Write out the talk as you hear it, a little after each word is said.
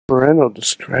Parental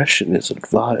discretion is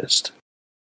advised.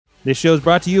 This show is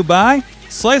brought to you by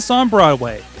Slice on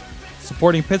Broadway.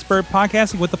 Supporting Pittsburgh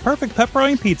podcasting with the perfect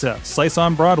pepperoni pizza.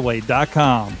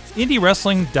 SliceOnBroadway.com.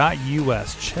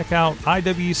 IndieWrestling.us. Check out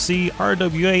IWC,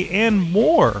 RWA, and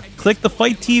more. Click the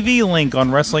Fight TV link on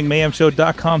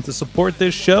WrestlingMayhemShow.com to support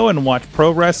this show and watch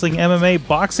pro wrestling, MMA,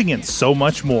 boxing, and so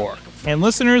much more. And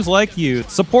listeners like you,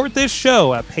 support this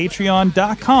show at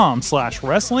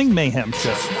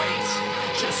Patreon.com/WrestlingMayhemShow.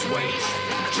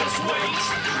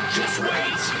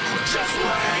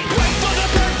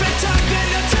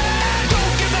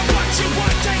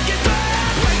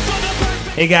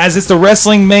 Hey guys, it's the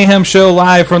Wrestling Mayhem Show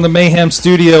live from the Mayhem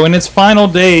Studio in its final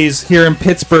days here in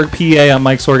Pittsburgh, PA. I'm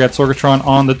Mike Sorg at Sorgatron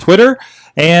on the Twitter,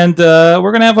 and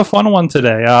we're gonna have a fun one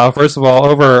today. First of all,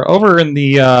 over in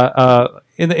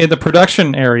the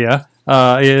production area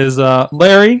is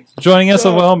Larry joining us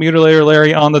as well, Mutilator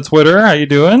Larry on the Twitter. How you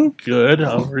doing? Good.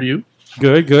 How are you?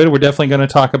 Good. We're definitely going to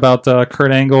talk about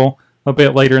Kurt Angle a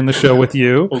bit later in the show with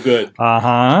you. Oh, good.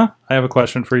 I have a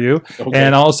question for you. Okay.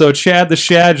 And also Chad the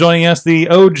Shad joining us, the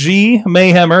OG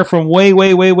Mayhemmer from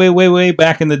way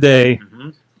back in the day.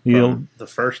 Mm-hmm. From the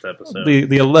first episode.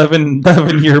 The 11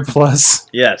 year plus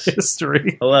yes.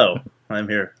 history. Hello. I'm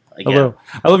here again. Hello.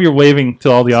 I love your waving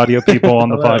to all the audio people on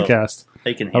the Hello. podcast.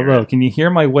 They can hear Hello. it. Can you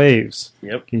hear my waves?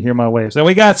 Yep. Can you hear my waves? And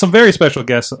we got some very special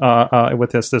guests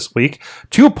with us this week.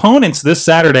 Two opponents this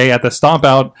Saturday at the Stomp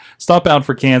Out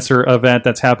for Cancer event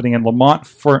that's happening in Lamont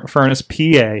Furnace,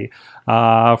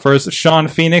 PA. First, Sean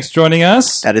Phoenix joining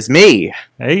us. That is me.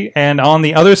 Hey, and on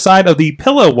the other side of the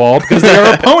pillow wall, because they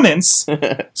are opponents,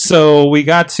 so we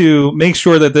got to make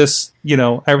sure that this,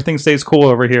 everything stays cool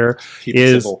over here. Keep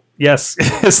it civil.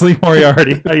 Yes, Lee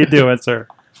Moriarty. How you doing, sir?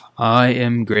 I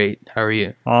am great. How are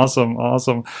you? Awesome.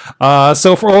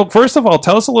 So first of all,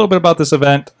 tell us a little bit about this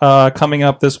event coming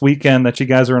up this weekend that you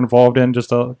guys are involved in.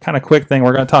 Just a kind of quick thing.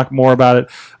 We're going to talk more about it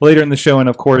later in the show, and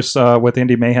of course with the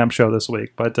Indie Mayhem show this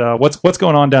week. But what's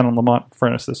going on down in Lamont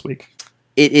Furnace this week?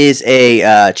 It is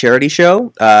a charity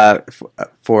show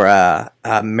for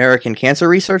American Cancer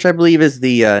Research, I believe, is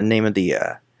the name of the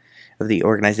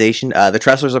organization. The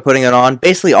Trestlers are putting it on.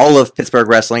 Basically, all of Pittsburgh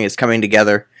wrestling is coming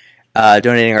together.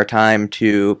 Donating our time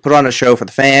to put on a show for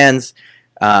the fans.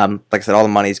 Like I said, all the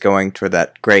money's going toward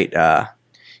that great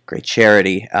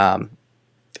charity.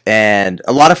 And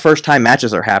a lot of first-time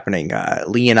matches are happening.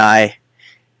 Lee and I,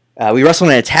 we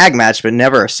wrestled in a tag match, but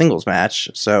never a singles match.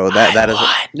 So that is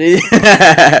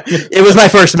it was my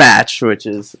first match, which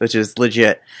is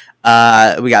legit.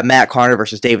 We got Matt Carter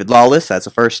versus David Lawless. That's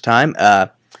the first time.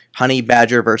 Honey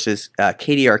Badger versus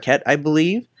Katie Arquette, I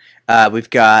believe. We've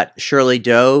got Shirley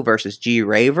Doe versus G.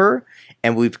 Raver,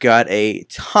 and we've got a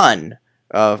ton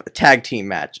of tag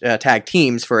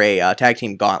teams for a tag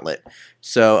team gauntlet.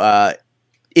 So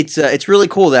it's really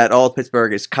cool that all of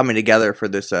Pittsburgh is coming together for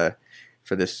this.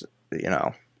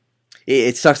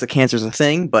 It sucks that cancer's a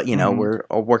thing, but we're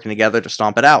all working together to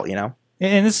stomp it out.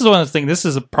 And this is one of the things. This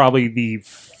is probably the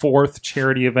fourth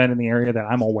charity event in the area that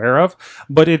I'm aware of,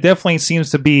 but it definitely seems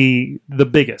to be the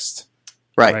biggest.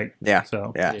 Right. Yeah.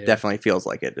 So yeah, definitely feels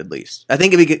like it. At least I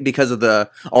think because of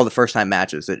all the first time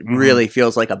matches, it really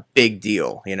feels like a big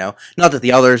deal. Not that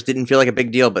the others didn't feel like a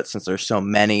big deal, but since there's so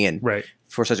many and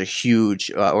for such a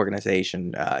huge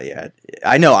organization,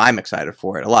 I know I'm excited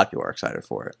for it. A lot of people are excited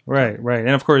for it. Right.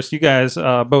 And of course, you guys,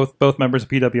 both members of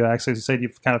PWX, as you said,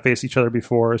 you've kind of faced each other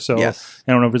before. So yes.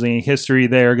 I don't know if there's any history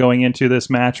there going into this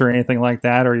match or anything like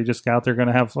that, or you just out there going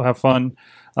to have fun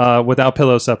without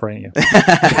pillows separating you.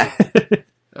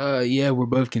 Yeah, we're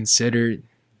both considered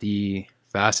the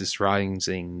fastest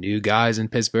rising new guys in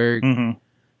Pittsburgh. Mm-hmm.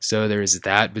 So there's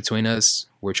that between us.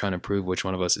 We're trying to prove which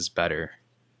one of us is better.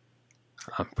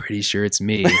 I'm pretty sure it's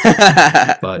me,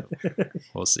 but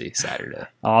we'll see Saturday.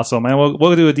 Awesome, man.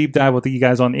 We'll do a deep dive with you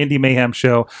guys on Indie Mayhem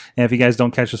Show, and if you guys don't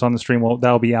catch us on the stream,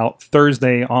 that'll be out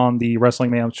Thursday on the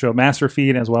Wrestling Mayhem Show master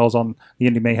feed, as well as on the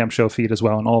Indie Mayhem Show feed as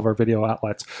well, and all of our video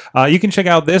outlets. You can check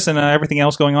out this and everything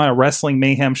else going on at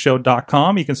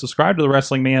WrestlingMayhemShow.com. You can subscribe to the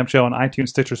Wrestling Mayhem Show on iTunes,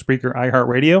 Stitcher, Spreaker,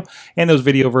 iHeartRadio, and those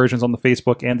video versions on the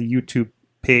Facebook and the YouTube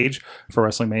page for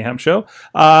Wrestling Mayhem Show.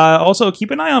 Also, keep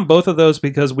an eye on both of those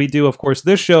because we do, of course,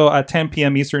 this show at 10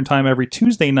 p.m. Eastern Time every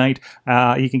Tuesday night.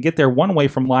 You can get there one way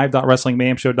from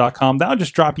live.wrestlingmayhemshow.com. That'll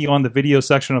just drop you on the video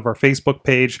section of our Facebook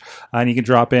page, and you can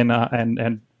drop in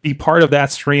and be part of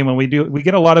that stream. And we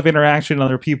get a lot of interaction.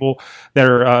 Other people that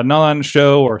are not on the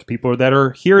show or people that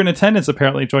are here in attendance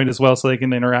apparently joined as well, so they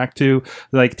can interact too.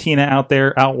 Like Tina out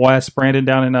there out west, Brandon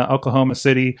down in Oklahoma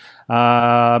City,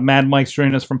 Mad Mike's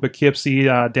joining us from Poughkeepsie,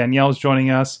 Danielle's joining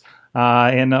us.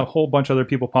 and a whole bunch of other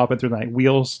people popping through the night.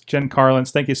 Wheels, Jen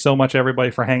Carlins, thank you so much, everybody,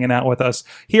 for hanging out with us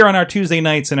here on our Tuesday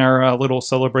nights in our little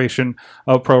celebration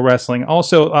of pro wrestling.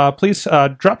 Also, please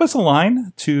drop us a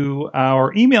line to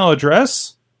our email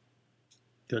address.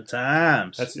 Good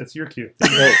times. That's your cue.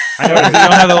 I know you don't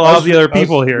have all the other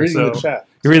people here, so the chat.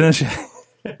 you're reading the chat.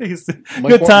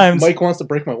 Good times. Mike wants to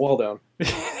break my wall down.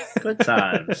 Good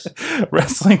times.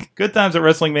 Good times at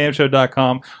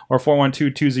WrestlingMayhemShow.com or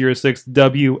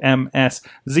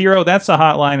 412-206-WMS0. That's the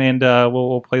hotline, and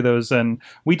we'll play those. And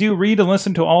we do read and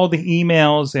listen to all the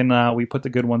emails, and we put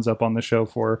the good ones up on the show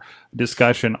for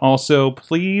discussion. Also,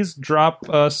 please drop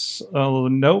us a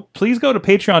note. Please go to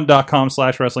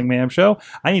patreon.com/WrestlingMayhemShow.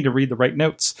 I need to read the right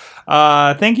notes.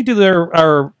 Thank you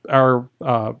to our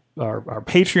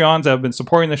Patreons that have been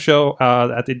supporting the show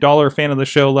at the $1 fan of the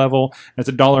show level. It's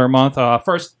 $1 a month.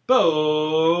 First,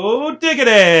 Bo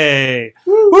Diggity!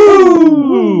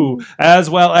 Woo! As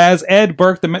well as Ed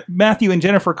Burke, the Matthew and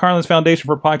Jennifer Carlin's Foundation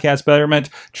for Podcast Betterment,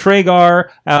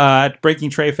 Tragar at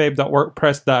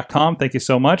breakingtrayfabe.wordpress.com. Thank you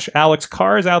so much. Alex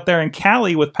Carr is out there, and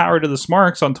Callie with Power to the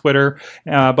Smarks on Twitter,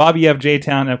 Bobby F.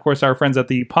 J-Town, and of course our friends at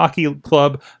the Pocky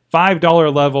Club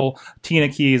 $5 level, Tina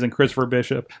Keys and Christopher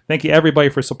Bishop. Thank you everybody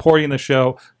for supporting the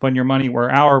show, putting your money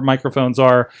where our microphones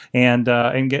are, and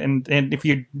if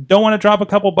you don't want to drop a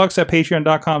couple bucks at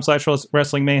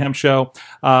patreon.com/Wrestling Mayhem Show,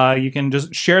 you can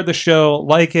just share the show,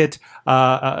 like it,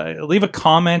 leave a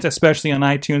comment, especially on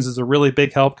iTunes is a really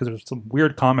big help because there's some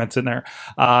weird comments in there.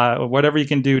 Whatever you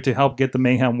can do to help get the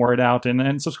Mayhem word out,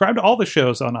 and subscribe to all the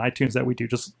shows on iTunes that we do.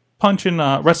 Just punch in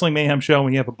Wrestling Mayhem Show, and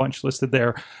we have a bunch listed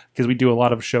there because we do a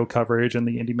lot of show coverage and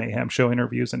the Indie Mayhem Show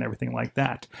interviews and everything like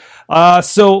that.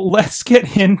 So let's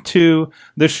get into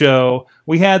the show.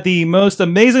 We had the most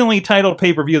amazingly titled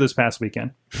pay-per-view this past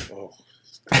weekend. Oh.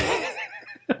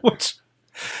 Which,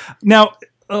 now,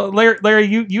 Larry,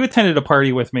 you attended a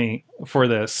party with me for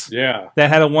this. Yeah, that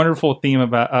had a wonderful theme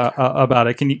about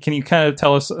it. Can you kind of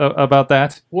tell us about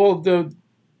that? Well,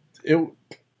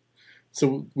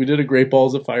 so we did a Great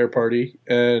Balls of Fire party,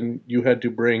 and you had to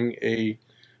bring a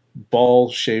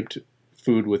ball-shaped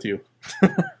food with you.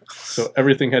 So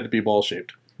everything had to be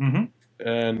ball-shaped. Mm-hmm.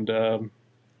 And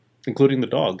including the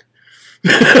dog.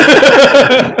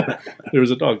 There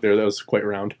was a dog there that was quite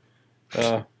round.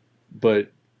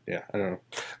 But, yeah, I don't know.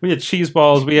 We had cheese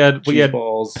balls. We had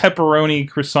balls. Pepperoni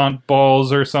croissant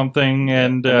balls or something,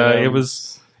 and it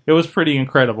was pretty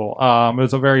incredible. It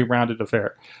was a very rounded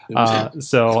affair. I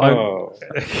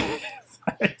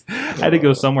had to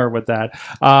go somewhere with that.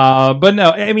 But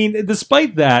no, I mean,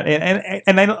 despite that,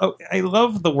 and I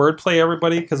love the wordplay,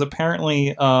 everybody, because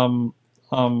apparently,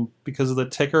 because of the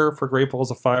ticker for Great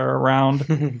Balls of Fire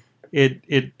around,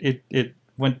 it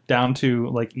went down to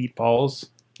like eat balls.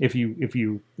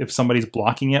 If somebody's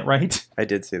blocking it right. I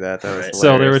did see that. That was hilarious.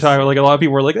 So they were talking, like, a lot of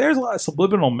people were like, there's a lot of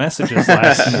subliminal messages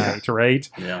last night, right?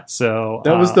 Yeah. So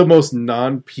that was the most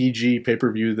non-PG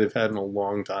pay-per-view they've had in a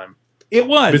long time. It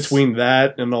was. Between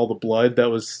that and all the blood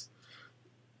that was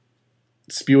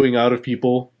spewing out of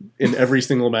people in every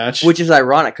single match. Which is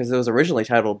ironic because it was originally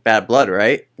titled Bad Blood,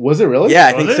 right? Was it really? Yeah,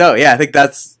 I think so. Yeah, I think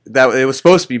that it was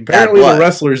supposed to be Apparently Bad Blood. The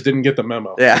wrestlers didn't get the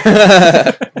memo.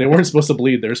 Yeah. They weren't supposed to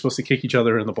bleed. They were supposed to kick each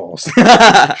other in the balls.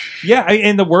 Yeah,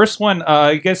 and the worst one,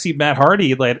 you guys see Matt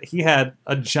Hardy, like, he had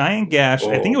a giant gash.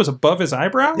 I think it was above his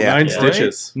eyebrow. Yeah. 9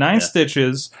 stitches. 9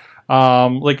 stitches.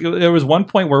 Like, there was one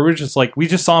point where we just saw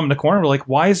him in the corner. We're like,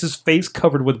 why is his face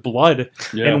covered with blood?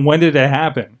 Yeah. And when did it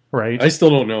happen? Right? I still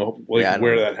don't know where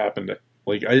know. that happened.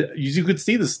 Like, you could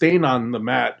see the stain on the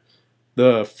mat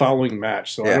the following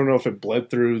match. So I don't know if it bled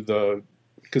through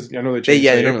because I know they changed.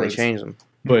 They didn't really change them.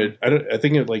 But I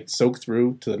think it like soaked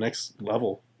through to the next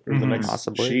level or the next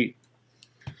Possibly. sheet.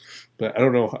 But I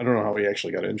don't know how he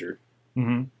actually got injured.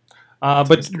 Mm-hmm.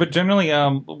 But generally,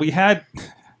 we had.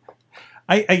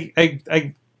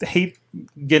 I hate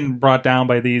getting brought down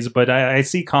by these, but I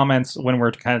see comments when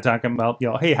we're kind of talking about,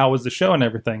 hey, how was the show and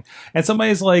everything, and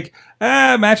somebody's like,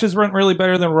 matches weren't really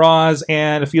better than Raw's,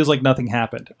 and it feels like nothing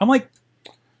happened. I'm like,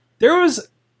 there was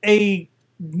a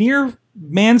near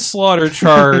manslaughter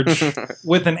charge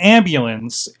with an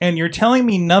ambulance, and you're telling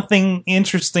me nothing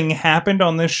interesting happened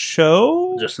on this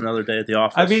show? Just another day at the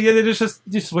office. I mean, it's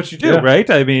just what you do, right?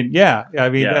 I mean,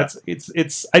 that's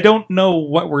it's. I don't know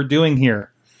what we're doing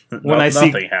here when I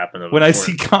see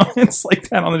comments like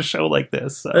that on the show like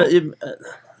this. So. It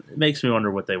makes me wonder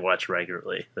what they watch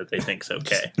regularly that they think's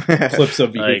okay. Clips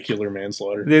of vehicular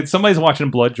manslaughter. Somebody's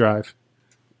watching Blood Drive.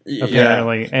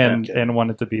 Apparently, and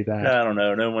wanted to be that. I don't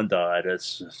know. No one died.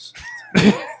 It's just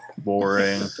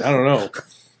boring. I don't know.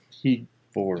 He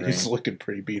boring. He's looking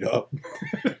pretty beat up.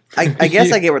 I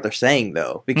guess I get what they're saying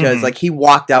though, because Mhm. like he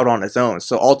walked out on his own,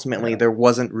 so ultimately there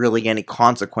wasn't really any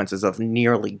consequences of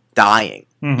nearly dying.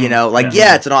 Mhm. You know, like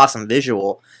Yeah. it's an awesome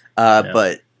visual, Yeah.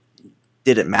 but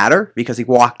did it matter because he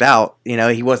walked out? You know,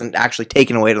 he wasn't actually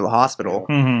taken away to the hospital.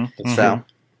 Mhm. So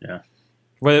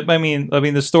But I mean,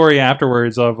 the story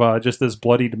afterwards of just this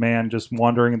bloodied man just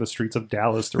wandering in the streets of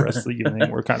Dallas the rest of the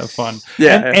evening were kind of fun.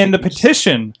 yeah, And the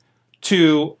petition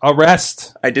to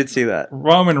arrest I did see that.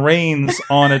 Roman Reigns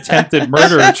on attempted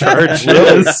murder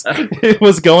charges it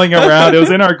was going around. It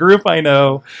was in our group, I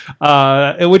know,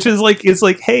 which is like it's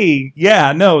like, hey,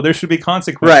 yeah, no, there should be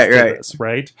consequences to Right. this,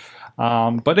 right?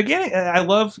 But again, I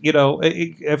love,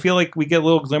 I feel like we get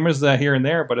little glimmers of that here and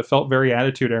there, but it felt very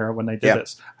Attitude Era when they did Yeah.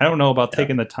 this. I don't know about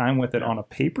taking the time with it on a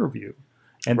pay-per-view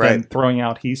and then Right. throwing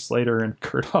out Heath Slater and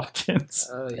Kurt Hawkins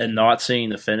and not seeing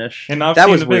the finish. and not That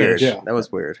seeing was the weird. finish. Yeah. That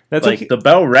was weird. That's like like, the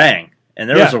bell rang, and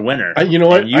there Yeah. was a winner. You know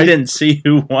what? And you didn't see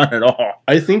who won at all.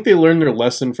 I think they learned their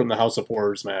lesson from the House of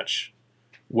Horrors match,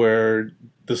 where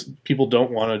people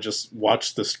don't want to just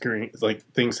watch the screen, like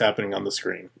things happening on the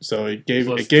screen. So it gave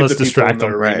Let's the people in distract the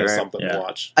them. arena Right. something Yeah. to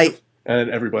watch, I- and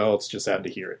everybody else just had to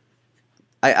hear it.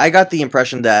 I got the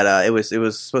impression that it was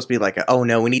supposed to be like, oh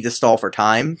no, we need to stall for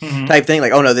time Mhm. type thing.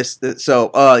 Like, oh no,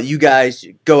 so you guys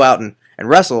go out and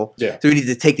wrestle. Yeah. So we need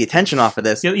to take the attention off of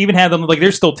this. you even had them like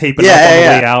they're still taping Yeah, up on the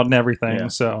yeah, way out and everything. Yeah.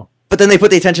 So But then they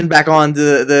put the attention back on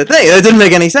the thing. It didn't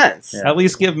make any sense. Yeah. at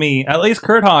least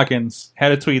Kurt Hawkins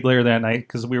had a tweet later that night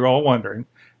because we were all wondering,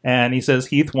 and he says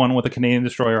Heath won with a Canadian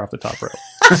Destroyer off the top rope.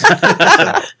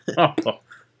 Oh,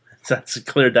 that's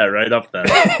cleared that right up then.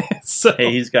 So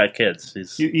Hey, he's got kids.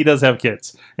 he does have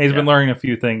kids. And he's been Yeah. learning a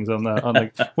few things on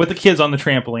the with the kids on the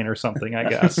trampoline or something, I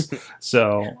guess.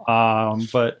 So,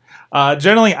 but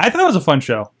generally, I thought it was a fun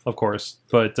show, of course.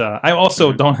 But I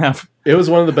also don't have It was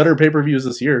one of the better pay-per-views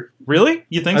this year. really.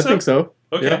 You think I so? think so.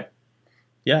 Okay.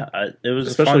 Yeah, it was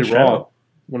Especially a fun Raw. show.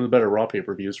 One of the better Raw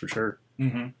pay-per-views for sure.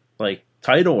 Mm-hmm. Like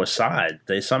title aside,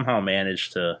 they somehow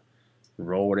managed to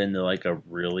roll it into like a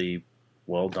really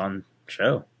well done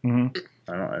show. Mm-hmm.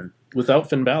 I don't know. Without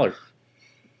Finn Balor.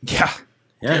 Yeah.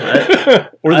 Yeah,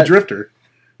 or the I- Drifter.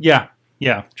 Yeah.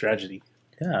 Yeah. Tragedy.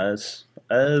 it's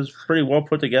pretty well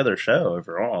put together show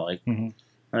overall. Like, Mhm.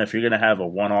 and if you're gonna have a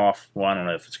one-off, well, I don't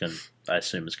know if it's gonna. I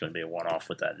assume it's gonna be a one-off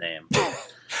with that name.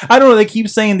 I don't know. They keep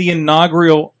saying the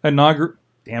inaugural.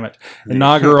 Damn it!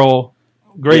 Inaugural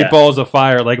Great Yeah. Balls of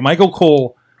Fire. Like Michael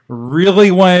Cole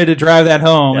really wanted to drive that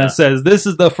home Yeah. and says this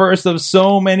is the first of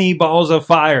so many balls of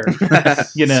fire.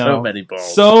 You know, So many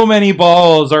balls. So many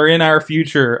balls are in our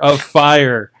future of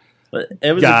fire. But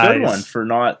it was a good Guys. one for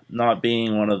not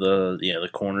being one of the the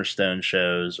cornerstone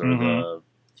shows or Mhm.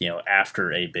 the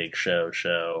after a big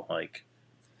show like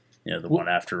the one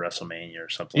after WrestleMania or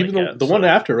something Even like that. the So, one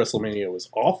after WrestleMania was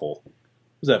awful.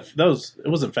 It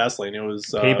wasn't Fastlane. It was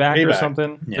Payback or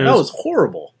something. Yeah. There's- That was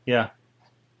horrible. yeah.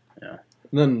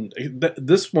 And then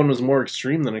this one was more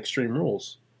extreme than Extreme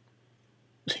Rules.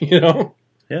 You know,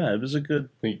 yeah, it was a good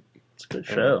I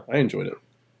show. I enjoyed it.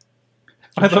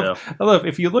 I Good love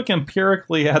if you look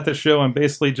empirically at the show and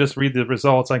basically just read the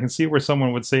results, I can see where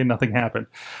someone would say nothing happened.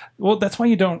 Well, that's why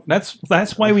you don't. That's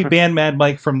why we banned Mad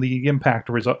Mike from the Impact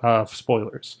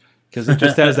spoilers, because it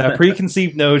just has that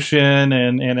preconceived notion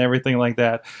and everything like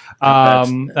that.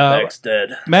 Impact's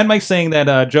dead. Mad Mike's saying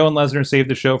that Joe and Lesnar saved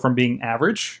the show from being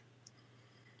average.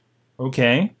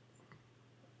 Okay,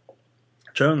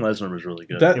 Joe and Lesnar was really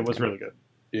good. That- it was really good.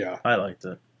 Yeah, I liked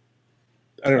it.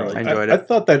 I don't know. I enjoyed I it.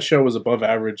 thought that show was above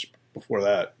average before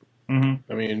that. Hmm.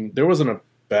 I mean, there wasn't a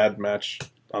bad match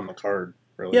on the card.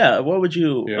 Really. Yeah, what would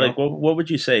you Yeah. like? What would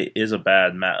you say is a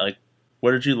bad match? Like,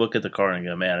 what did you look at the card and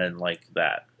go, man, I didn't like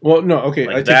that. Well, no. Okay,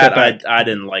 Like I take that, that back. I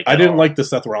didn't like. I at didn't all. like the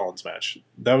Seth Rollins match.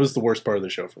 That was the worst part of the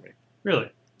show for me. Really?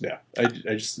 Yeah, I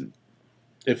just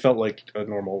it felt like a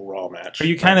normal Raw match. Are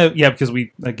you kind of because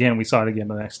we saw it again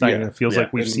the next night Yeah. and it feels Yeah.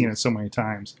 like we've And- seen it so many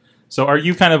times. So are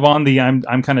you kind of on the I'm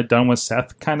kind of done with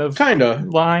Seth kind of Kinda.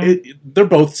 line? They're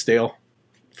both stale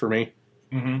for me.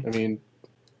 Mm-hmm. I mean,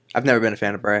 I've never been a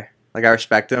fan of Bray. Like, I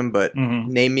respect him, but Mm-hmm.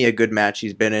 name me a good match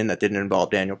he's been in that didn't involve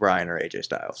Daniel Bryan or AJ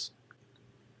Styles.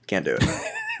 Can't do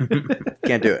it.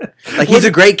 Can't do it. Like, he's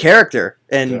a great character,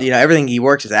 and Yeah. everything, he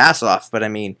works his ass off, but I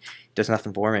mean, does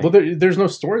nothing for me. well, there's no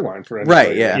storyline for anybody.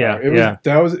 Right, yeah. Yeah, It was,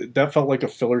 yeah. that felt like a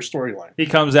filler storyline. He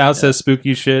comes out, says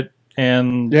spooky shit,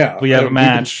 and Yeah, we have a we've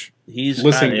match. He's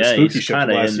Listening kinda, to yeah, spooky he's shit for the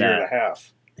kind of last in year and a that.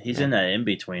 half. He's in that in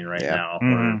between right Yeah. now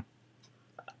Mhm. where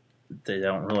they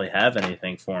don't really have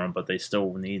anything for him, but they still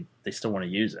want to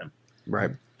use him.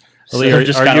 Right. So Lee, they're are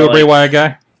just you kinda a Bray Wyatt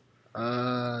guy?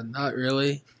 Not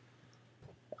really.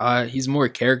 He's more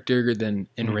character than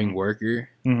in-ring Mhm. worker,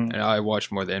 Mhm. and I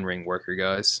watch more the in-ring worker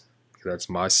guys. That's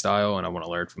my style, and I want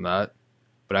to learn from that.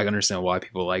 But I can understand why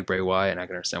people like Bray Wyatt, and I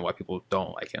can understand why people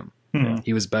don't like him. Mhm.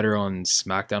 He was better on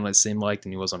SmackDown, it seemed like,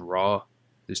 than he was on Raw.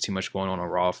 There's too much going on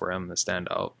Raw for him to stand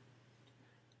out.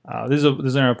 This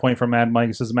is another point from Mad Mike.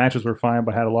 He says the matches were fine,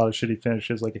 but had a lot of shitty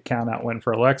finishes, like a count-out win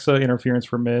for Alexa, interference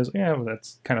for Miz. Yeah, well,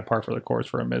 that's kind of par for the course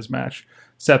for a Miz match.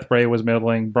 Seth Bray was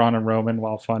middling. Braun and Roman,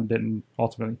 while fun, didn't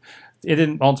ultimately.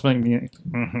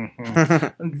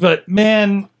 But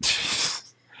man,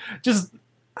 just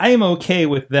I am okay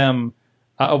with them.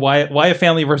 Wyatt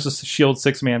family versus Shield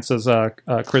 6-man, says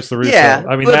Chris LaRusso. Yeah,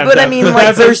 I mean, but I mean,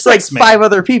 like, there's like 5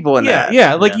 other people in that.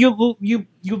 Yeah, like you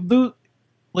lose.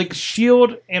 Like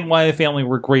Shield and Wyatt family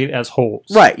were great as wholes,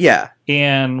 Right, yeah.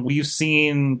 and we've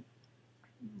seen,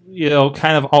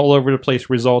 kind of all over the place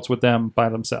results with them by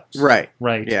themselves, Right.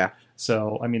 Right. Yeah.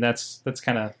 So I mean, that's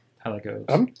kind of how that goes.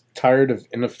 I'm tired of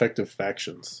ineffective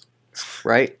factions.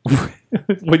 Right?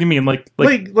 What do you mean, like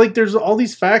Like there's all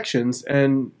these factions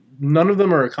and none of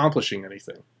them are accomplishing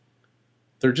anything.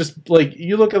 They're just like,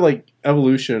 you look at like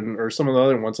Evolution or some of the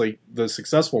other ones, like the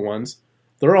successful ones,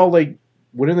 they're all like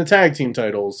winning the tag team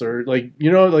titles or like,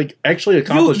 like actually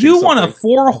accomplishing you want a something.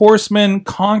 4 horsemen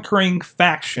conquering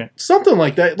faction? Something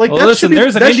like that. Like, Well, that listen, should be,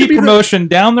 there's an that should indie be promotion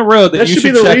down the road that that you should be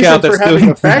should the check reason out. for That's having doing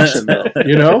a faction,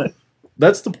 though.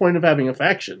 That's the point of having a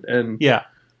faction, and Yeah.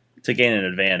 to gain an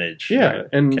advantage. Yeah,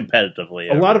 and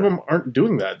competitively. a lot of them aren't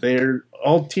doing that. They're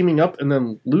all teaming up and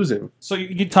then losing. So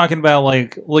you're talking about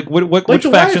like which Like which the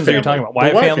Wyatt factions are you talking family. about?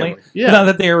 The Wyatt family? Yeah, Not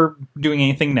that they're doing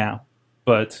anything now,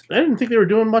 but I didn't think they were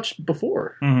doing much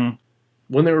before mhm.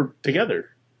 when they were together.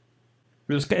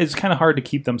 It's kind of hard to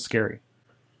keep them scary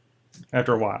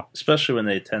after a while. especially when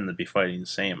they tend to be fighting the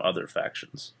same other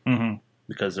factions Mm-hmm.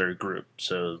 because they're a group.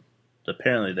 So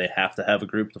apparently they have to have a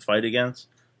group to fight against.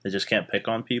 They just can't pick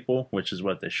on people, which is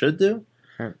what they should do.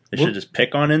 Right. They should just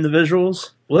pick on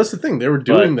individuals. Well, that's the thing. They were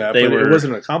doing But that, they but were- it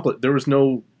wasn't accomplished. There was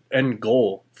no end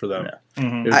goal for them. Yeah.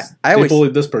 Mm-hmm. It was, I they always-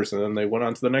 bullied this person, and they went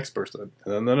on to the next person,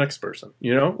 and then the next person.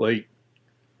 Like,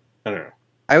 I don't know.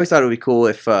 I always thought it would be cool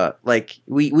if,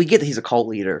 we get that he's a cult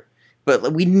leader,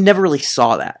 but we never really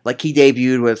saw that. Like, he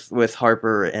debuted with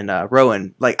Harper and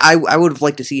Rowan. Like, I would have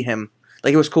liked to see him.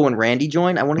 Like, it was cool when Randy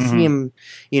joined. I want to see him,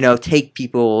 take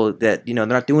people that, they're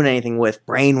not doing anything with,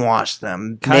 brainwash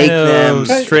them, Kind make of them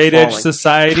straight edge falling.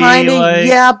 society. Kind of, like,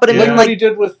 yeah, but I Like mean, what he like,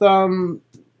 did with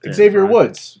Xavier right.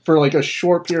 Woods for like a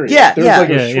short period. Yeah, there was yeah. like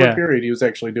a Yeah, short yeah. period he was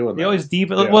actually doing They that. always deep.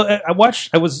 Yeah. Well,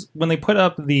 I was when they put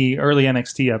up the early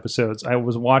NXT episodes. I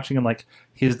was watching like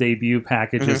his debut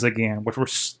packages again, which were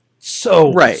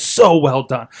so well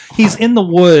done. He's in the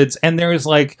woods, and there's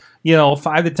like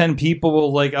 5 to 10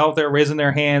 people like out there raising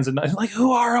their hands, and like,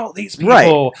 who are all these people? Right.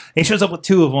 And he shows up with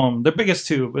 2 of them, the biggest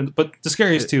 2, but the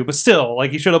scariest 2. But still, like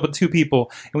he showed up with 2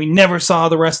 people, and we never saw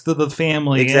the rest of the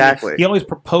family. Exactly. And he always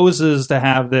proposes to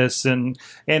have this, and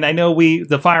I know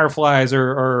the Fireflies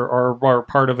are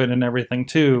part of it and everything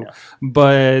too,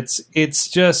 but it's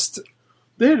just.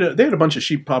 They had a bunch of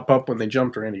sheep pop up when they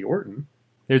jumped Randy Orton.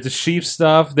 There's the sheep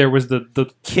stuff. There was the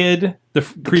kid, the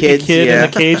creepy kids, kid yeah.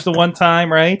 in the cage the one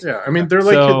time, right? Yeah, I mean they're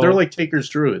like So- they're like Taker's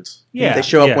druids. Yeah, they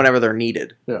show up yeah. whenever they're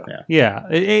needed. Yeah,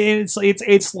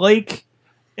 it's like,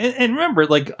 and remember,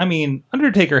 like, I mean,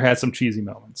 Undertaker had some cheesy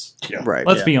moments. Yeah. Right.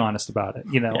 Let's Yeah. be honest about it,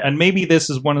 Yeah. And maybe this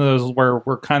is one of those where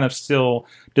we're kind of still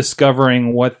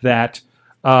discovering what that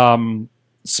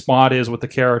spot is with the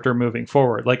character moving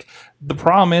forward. Like, the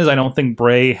problem is, I don't think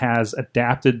Bray has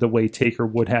adapted the way Taker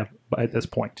would have by this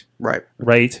point. Right.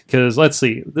 Right? Because let's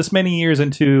see, this many years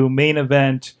into main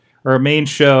event or main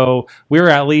show, we were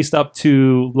at least up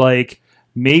to like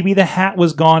maybe the hat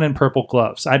was gone and purple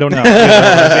gloves. I don't know.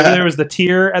 Maybe there was the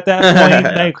tier at that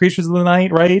point, Night Creatures of the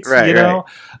Night, right? Right,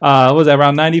 What was that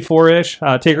around 94-ish?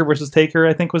 Taker versus Taker,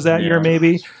 I think was that Yeah. year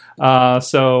maybe.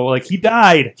 So like he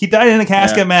died in a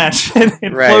casket match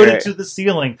and Right, floated right. to the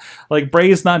ceiling. Like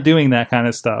Bray's not doing that kind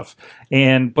of stuff,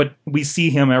 but we see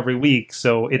him every week,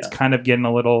 so it's kind of getting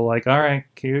a little like, all right,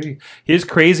 here's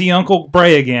crazy Uncle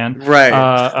Bray again,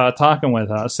 Right. talking with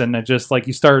us, and it just like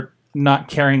you start not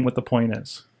caring what the point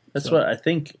is. That's what I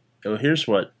think. Here's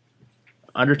what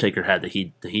Undertaker had that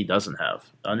he doesn't have.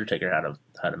 Undertaker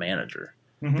had a manager.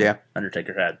 Yeah.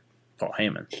 Undertaker had Paul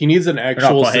Heyman. He needs an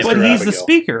actual Paul Heyman. Sister But he's the Abigail.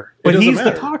 speaker, It but doesn't he's the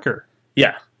matter. talker.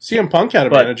 Yeah, CM Punk had a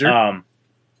but manager.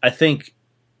 I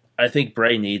think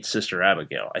Bray needs Sister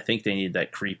Abigail. I think they need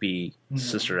that creepy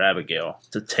Sister Abigail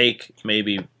to take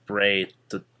maybe Bray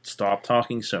to stop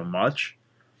talking so much.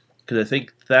 Because I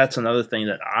think that's another thing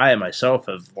that I myself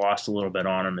have lost a little bit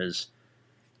on him is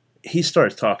he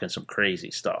starts talking some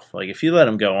crazy stuff. Like if you let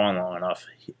him go on long enough,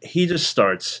 he just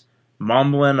starts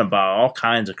mumbling about all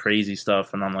kinds of crazy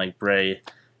stuff. And I'm like, Bray,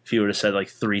 if you would have said like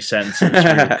 3 sentences,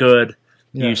 you're good.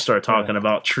 Yeah. You start talking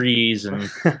about trees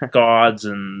and gods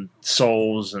and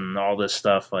souls and all this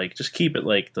stuff. Like, just keep it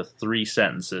like the 3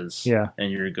 sentences,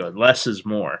 and you're good. Less is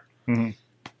more. Mhm.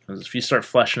 Because if you start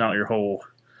fleshing out your whole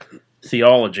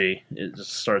theology, it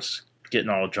just starts getting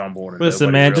all jumbled. And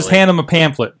Listen, man, just hand him a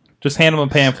pamphlet. Just hand him a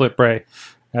pamphlet, Bray.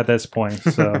 At this point,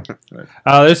 so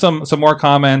there's some more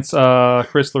comments.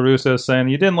 Chris LaRusso saying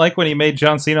you didn't like when he made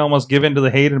John Cena almost give in to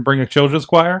the hate and bring a children's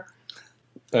choir.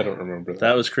 I don't remember that.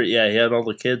 That was crazy. Yeah, he had all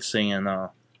the kids singing.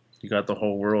 You got the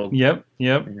whole world. Yep. In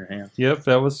your hand. Yep.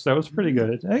 That was pretty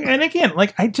good. And again,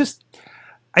 like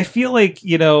I feel like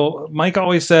Mike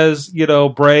always says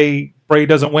Bray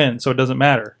doesn't win, so it doesn't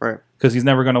matter, right? Because he's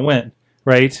never going to win,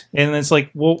 right? And it's like,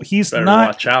 well, he's better not.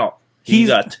 Watch out. He's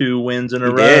got 2 wins in a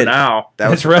row did. now.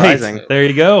 That's right. There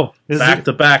you go.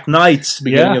 Back-to-back nights.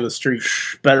 Beginning of the streak.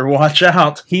 Better watch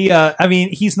out. He's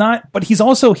not, but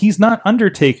he's not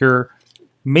Undertaker.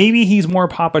 Maybe he's more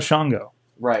Papa Shango.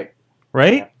 Right.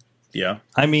 Right? Yeah.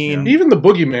 I mean... Even the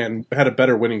Boogeyman had a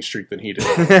better winning streak than he did.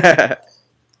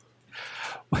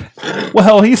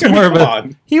 Well, he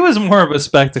was more of a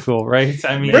spectacle, right?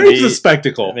 I mean, Bray's a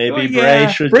spectacle. Maybe Bray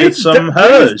should get some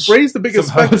hose. Bray's the biggest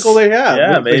spectacle they have.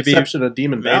 Yeah, with the maybe exception of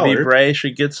Demon Valor. Maybe Bray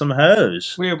should get some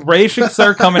hose. Bray should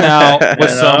start coming out with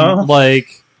some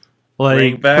like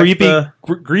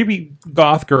creepy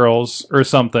goth girls or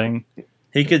something.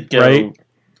 He could go,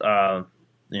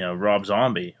 Rob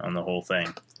Zombie on the whole thing.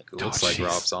 It looks like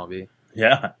Rob Zombie.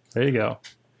 Yeah, there you go.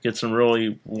 Get some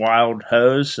really wild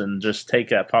hose and just take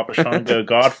that Papa Shango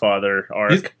Godfather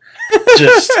arc.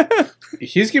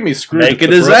 He's gonna be screwed. Make it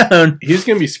his own. He's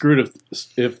gonna be screwed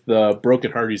if the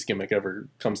Broken Hardys gimmick ever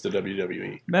comes to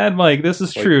WWE. Mad Mike, this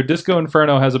is true. Disco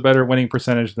Inferno has a better winning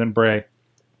percentage than Bray.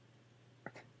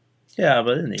 Yeah,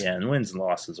 but in the end, wins and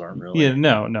losses aren't really. Yeah,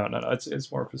 no.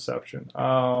 It's more perception.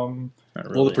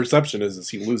 Really. Well, the perception is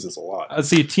he loses a lot. Let's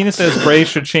see. Tina says Bray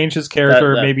should change his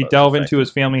character, maybe delve into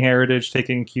his family heritage,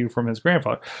 taking cue from his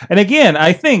grandfather. And again,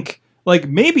 I think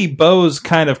maybe Bo's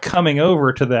kind of coming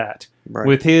over to that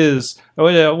with his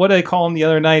what did I call him the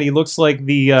other night? He looks like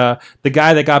the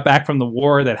guy that got back from the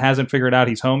war that hasn't figured out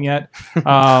he's home yet.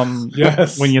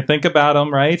 Yes. When you think about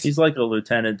him, right? He's like a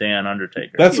Lieutenant Dan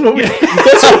Undertaker. That's what we. You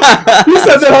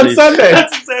said that on Sunday.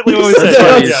 That's exactly what we said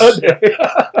on Sunday.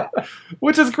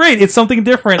 Which is great. It's something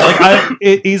different.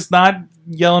 He's not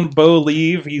yelling "Bo,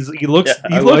 leave." He looks.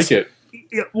 I like it.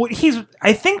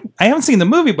 I think I haven't seen the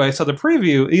movie, but I saw the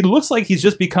preview. He looks like he's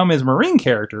just become his Marine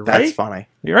character, right? That's funny.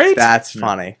 Right? That's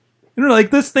funny.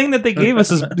 This thing that they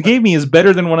gave me is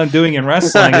better than what I'm doing in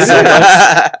wrestling. So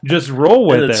let's just roll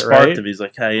with it, right? He's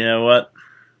like, hey, you know what?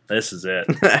 This is it.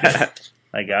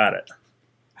 I got it.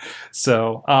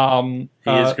 So,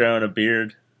 he is growing a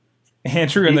beard.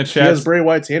 Andrew in the chat. He has Bray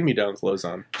Wyatt's hand-me-down clothes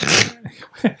on.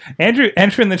 Andrew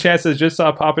in the chat says, just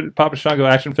saw Papa Shango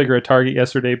action figure at Target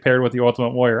yesterday paired with the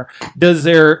Ultimate Warrior. Is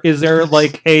there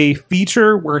like a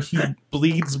feature where he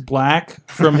bleeds black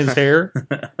from his hair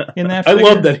in that figure?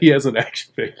 I love that he has an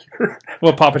action figure.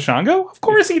 Well, Papa Shango? Of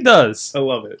course he does. I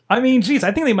love it. I mean, geez,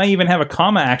 I think they might even have a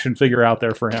comma action figure out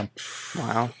there for him.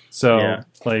 Wow. So,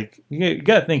 you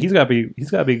got to think he's got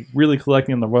to be really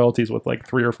collecting the royalties with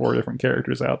 3 or 4 different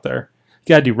characters out there.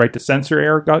 You got to do Right to Censor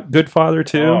era Goodfather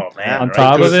too. Oh man! On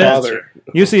top of it,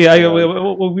 you see,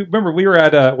 remember we were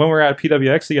at when we were at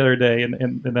PWX the other day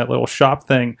in that little shop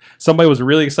thing. Somebody was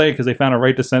really excited because they found a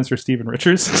Right to Censor Steven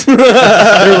Richards. They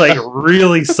were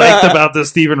really psyched about this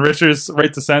Steven Richards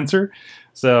Right to Censor.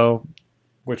 So,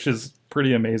 which is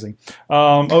pretty amazing.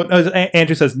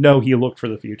 Andrew says no. He looked for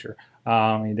the future.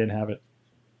 He didn't have it.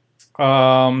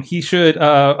 He should.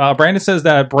 Brandon says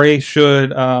that Bray should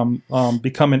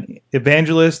become an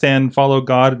evangelist and follow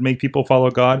God and make people follow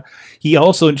God. He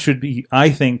also should be, I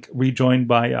think, rejoined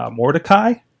by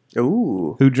Mordecai,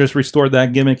 who just restored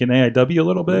that gimmick in AIW a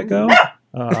little bit ago.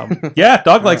 Yeah,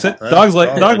 dog likes it. Dog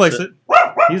likes it.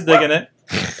 He's digging it.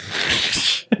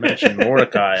 Mention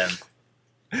Mordecai and.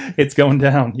 It's going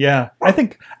down. Yeah, I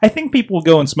think people will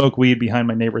go and smoke weed behind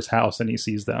my neighbor's house, and he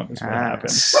sees them. Is what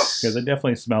happens because I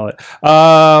definitely smell it.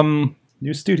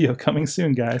 New studio coming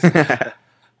soon, guys.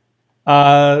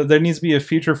 There needs to be a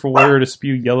feature for Warrior to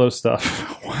spew yellow stuff.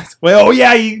 What? Well, oh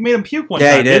yeah, he made him puke one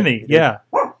time, didn't he? Yeah,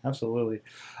 absolutely.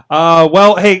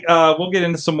 Well, hey, we'll get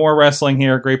into some more wrestling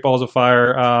here. Great Balls of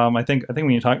Fire. I think we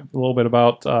need to talk a little bit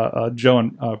about Joe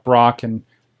and Brock and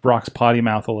Brock's potty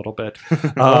mouth a little bit.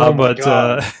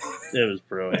 It was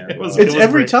brilliant. It was It's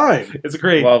every great. time. It's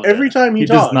great. Loved Every it. time he He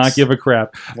does talks. not give a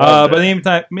crap. Loved But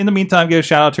it. in the meantime, give a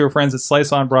shout out to our friends at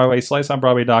Slice on Broadway,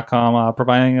 sliceonbroadway.com,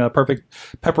 providing a perfect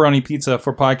pepperoni pizza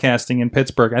for podcasting in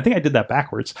Pittsburgh. I think I did that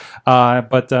backwards.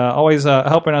 But always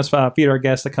helping us feed our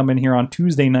guests that come in here on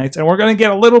Tuesday nights. And we're going to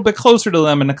get a little bit closer to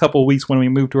them in a couple of weeks when we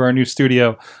move to our new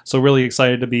studio. So really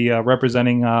excited to be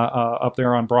representing up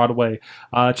there on Broadway.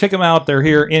 Check them out. They're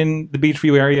here in the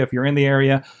Beachview area if you're in the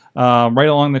area. Right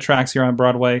along the tracks here on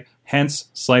Broadway, hence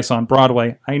Slice on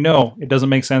Broadway. I know it doesn't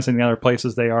make sense in the other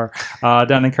places they are,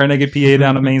 down in Carnegie, PA,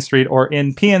 down on Main Street, or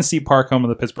in PNC Park, home of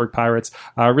the Pittsburgh Pirates.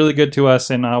 Really good to us,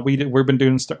 and we've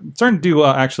been starting to do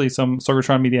actually some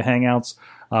Sorgatron Media hangouts,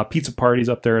 pizza parties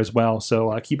up there as well.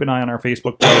 So keep an eye on our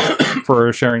Facebook page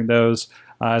for sharing those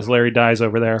as Larry dies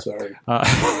over there. Sorry.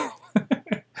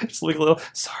 Just look a little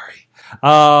sorry.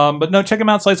 But no, check them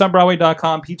out,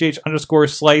 sliceonbroadway.com,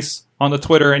 PGH_slice on the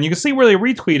Twitter. And you can see where they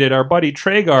retweeted our buddy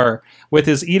Tragar with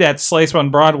his Eat at Slice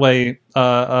on Broadway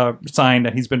sign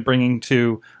that he's been bringing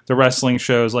to the wrestling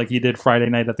shows like he did Friday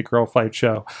night at the Girl Fight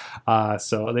show.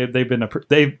 So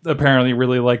they apparently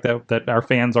really like that our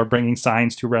fans are bringing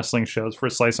signs to wrestling shows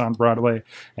for Slice on Broadway.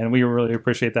 And we really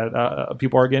appreciate that.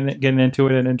 People are getting into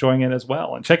it and enjoying it as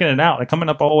well and checking it out. And coming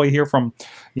up all the way here from,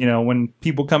 when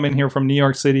people come in here from New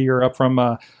York City or up from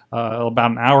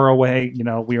about an hour away,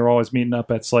 we are always meeting up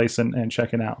at Slice and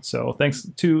checking out. So thanks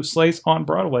to Slice on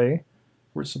Broadway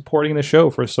for supporting the show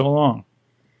for so long.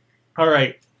 All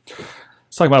right.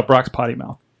 Let's talk about Brock's potty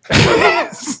mouth.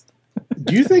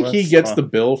 Do you think he Let's gets talk. the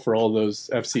bill for all those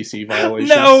FCC violations?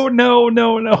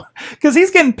 No. Because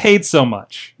he's getting paid so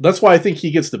much. That's why I think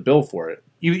he gets the bill for it.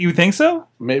 You think so?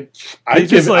 Maybe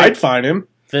He's I'd fine him.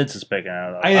 Vince is picking it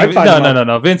up. I'd find him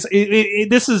No. Vince,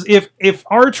 this is if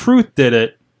R-Truth did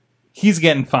it, he's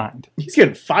getting fined. He's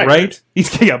getting fired. Right?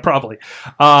 Probably.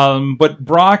 But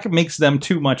Brock makes them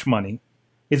too much money.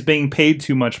 Is being paid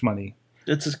too much money.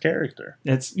 It's his character.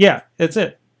 It's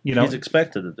it. He's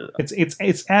expected to do that.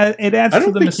 It adds I to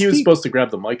don't the think he was mystique. supposed to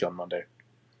grab the mic on Monday.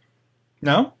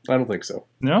 No? I don't think so.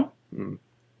 No? Mm.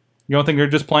 You don't think they're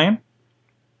just playing?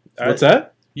 What's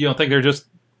that? You don't think they're just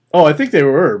Oh, I think they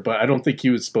were, but I don't think he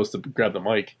was supposed to grab the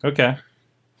mic. okay?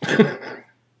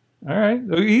 All right.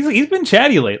 He's been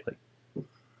chatty lately.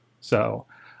 So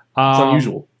It's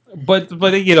unusual. But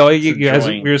you as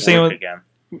Enjoying we were saying work with again.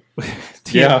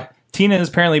 Yeah. Tina is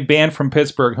apparently banned from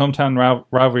Pittsburgh, hometown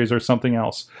rivalries or something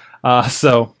else.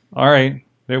 So, all right,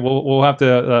 we'll have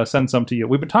to send some to you.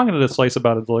 We've been talking to the Slice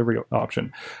about a delivery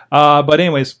option. But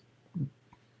anyways,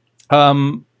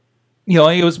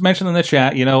 it was mentioned in the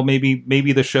chat,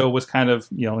 maybe the show was kind of,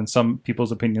 in some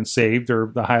people's opinions saved,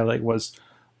 or the highlight was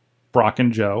Brock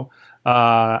and Joe.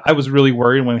 I was really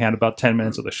worried when we had about 10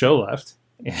 minutes of the show left.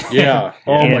 Yeah.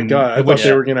 Oh my And god. I thought which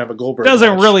they were gonna have a Goldberg.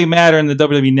 doesn't match. really matter in the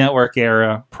WWE Network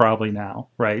era, probably now,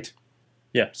 right?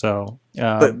 Yeah. So,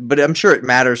 But I'm sure it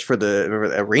matters for the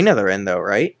arena they're in, though,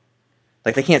 right?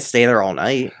 Like they can't stay there all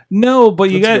night. no, but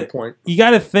That's a good point. you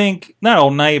got to think not all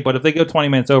night, but if they go 20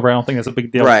 minutes over, I don't think that's a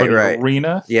big deal Right, for the right.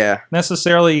 arena Yeah,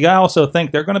 necessarily. You got to also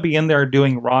think they're going to be in there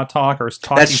doing Raw talk or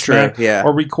talking that's true. smack Yeah,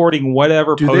 or recording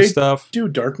whatever Do post they- stuff. Do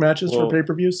dark matches Well, for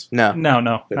pay-per-views? no, No, They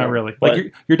not don't. really. But-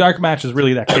 Like your dark match is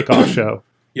really that kickoff show.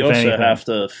 You if also anything. have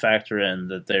to factor in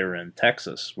that they were in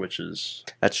Texas, which is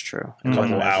that's true. Mm. a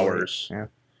couple Mhm. hours. Yeah.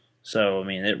 So, I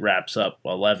mean, it wraps up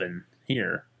 11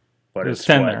 here. But There's it's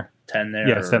 10 what, there. 10 there?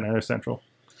 Yeah, it's or- 10 there Central.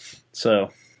 So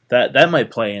that might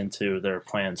play into their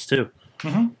plans, too.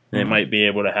 Mm-hmm. They might be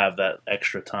able to have that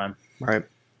extra time. Right.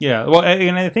 Yeah, well,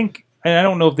 and I think, and I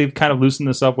don't know if they've kind of loosened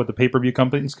this up with the pay-per-view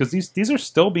companies, because these are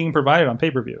still being provided on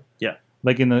pay-per-view. Yeah.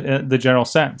 Like in the general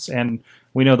sense. And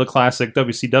we know the classic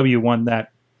WCW one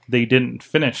that they didn't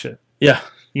finish it, Yeah.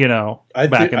 I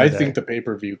back in the day. think the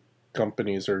pay-per-view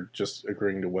companies are just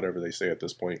agreeing to whatever they say at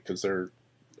this point because they're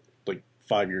like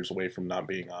 5 years away from not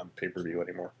being on pay-per-view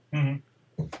anymore. Mhm.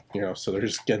 So they're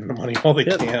just getting the money while they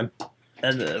Yeah. can.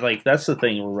 And, that's the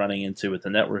thing we're running into with the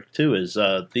network, too, is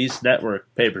these network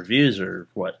pay-per-views are,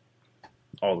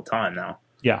 all the time now.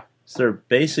 Yeah. So they're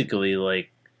basically,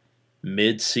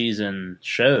 mid-season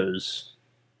shows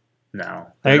now.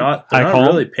 They're not call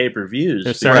really pay-per-views.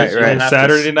 They're because Saturday, you don't have to-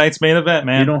 Saturday night's main event,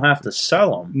 man. You don't have to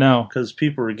sell them No. because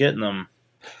people are getting them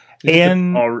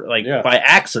And Yeah. by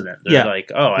accident. They're Yeah.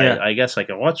 like, oh, Yeah. I guess I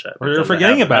can watch that. they're because I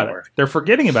forgetting have the about it. network. They're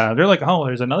forgetting about it. They're like, oh,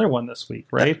 there's another one this week,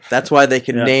 right? That's why they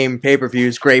can Yeah. name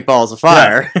pay-per-views Great Balls of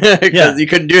Fire because Yeah. you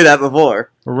couldn't do that before.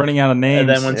 We're running out of names. And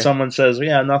then when Yeah. someone says,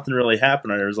 yeah, nothing really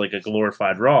happened, or there was like a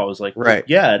glorified Raw, I was like, Right.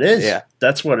 yeah, it is. Yeah.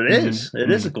 That's what it Mhm. is.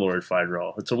 It is a glorified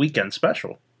Raw. It's a weekend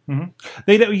special. You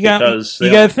Because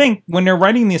got to think when they're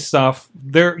writing this stuff.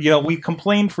 We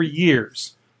complained for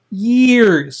years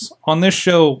on this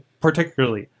show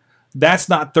particularly. That's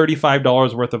not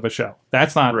 $35 worth of a show.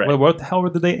 That's not Right. what the hell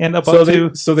did they end up So up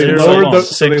to? so they They're lowered like the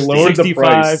so they lowered the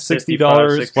price.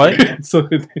 $65, $60.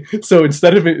 60. What? So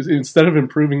instead of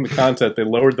improving the content, they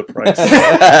lowered the price.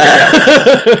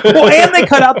 Well, and they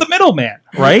cut out the middleman,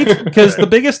 right? Because the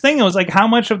biggest thing was like, how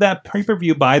much of that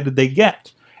pay-per-view buy did they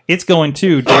get? It's going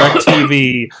to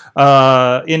DirecTV,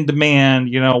 in demand,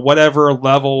 whatever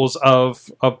levels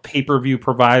of pay-per-view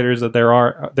providers that there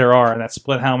are, and that's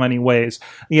split how many ways.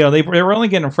 They were only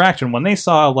getting a fraction when they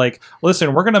saw like,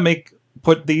 listen, we're going to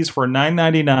put these for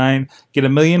 $9.99, get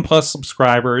 1 million plus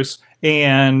subscribers,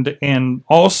 and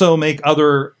also make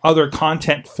other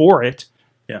content for it.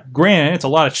 Yeah. Granted, it's a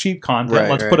lot of cheap content. Right,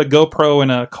 Let's right. put a GoPro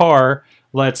in a car.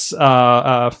 Let's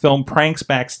film pranks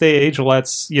backstage.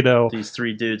 Let's, These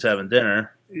 3 dudes having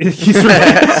dinner. It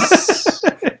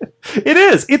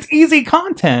is. It's easy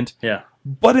content. Yeah.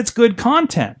 But it's good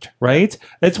content, right?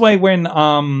 That's why when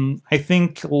I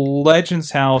think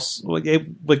Legends House,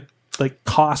 like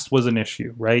cost was an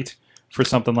issue, right, for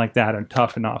something like that, and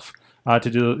tough enough to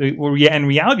do. And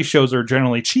reality shows are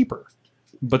generally cheaper,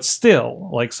 but still,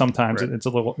 like sometimes Right. it's a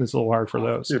little hard for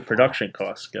those. Your production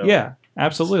costs go. Yeah,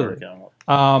 absolutely. start going up.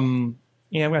 I'm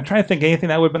trying to think of anything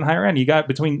that would have been higher end. You got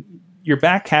between your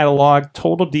back catalog,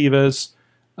 Total Divas,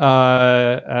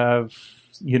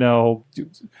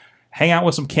 hang out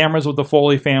with some cameras with the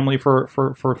Foley family for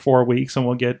 4 weeks, and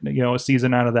we'll get a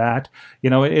season out of that.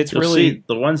 It's You'll really see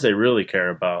the ones they really care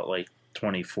about, like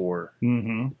 24,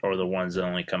 Mhm, or the ones that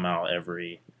only come out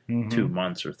every mhm. 2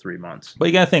 months or 3 months. But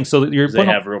you got to think. So you're 'Cause they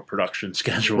putting have real production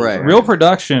schedules. Right. real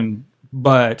production,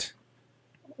 but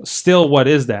still, what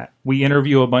is that? We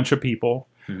interview a bunch of people.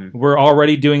 Mhm. We're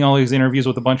already doing all these interviews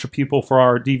with a bunch of people for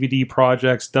our DVD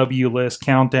projects, W list,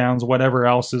 countdowns, whatever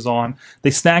else is on. They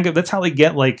snag it. That's how they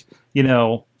get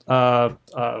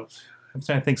I'm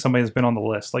trying to think somebody that's been on the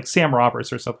list, like Sam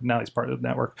Roberts or something. Now he's part of the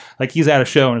network. Like he's at a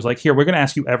show and is like, here, we're going to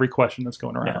ask you every question that's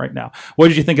going around right now. What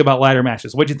did you think about ladder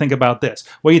matches? What did you think about this?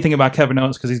 What do you think about Kevin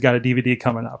Owens because he's got a DVD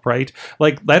coming up, right?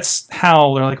 Like that's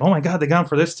how they're like, oh my God, they got him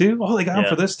for this too? Oh, they got him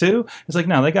for this too? It's like,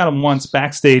 no, they got him once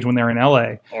backstage when they're in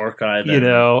LA. Archive.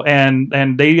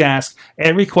 And they ask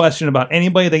every question about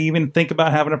anybody they even think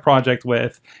about having a project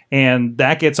with, and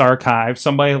that gets archived.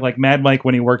 Somebody like Mad Mike,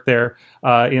 when he worked there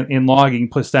in logging,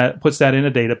 puts that in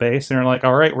a database, and they're like,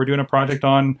 all right, we're doing a project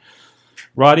on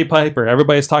Roddy Piper.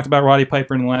 Everybody's talked about Roddy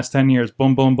Piper in the last 10 years.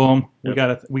 Boom, boom, boom.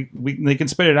 Yep. They can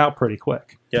spit it out pretty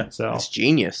quick. Yeah. So That's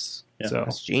genius. Yeah. so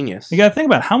That's genius. you got to think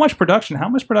about how much production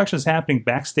is happening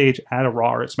backstage at a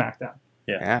Raw or at SmackDown.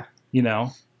 Yeah.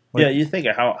 Yeah, you think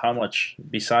of how much,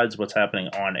 besides what's happening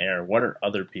on air, what are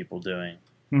other people doing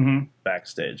Mm-hmm.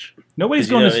 backstage? Nobody's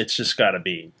 'Cause, going to it's just got to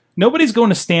be. nobody's going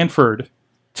to Stanford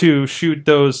to shoot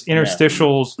those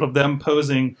interstitials of them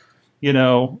posing,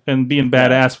 and being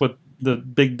badass with the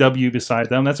big W beside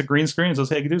them. That's a green screen. So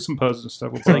hey, you can do some poses and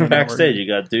stuff. We'll It's like put them backstage, you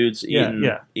got dudes Yeah, eating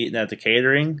yeah. eating at the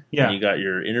catering. Yeah. And you got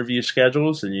your interview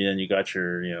schedules, and then you got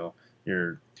your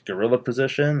gorilla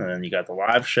position, and then you got the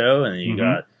live show, and then you Mhm.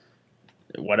 got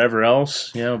whatever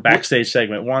else. Backstage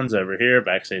segment 1's over here,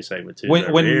 backstage segment 2's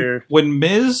over here. When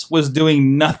Miz was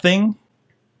doing nothing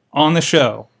on the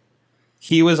show,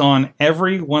 he was on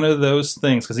every one of those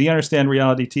things because he understands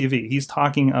reality TV. He's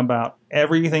talking about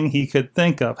everything he could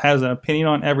think of, has an opinion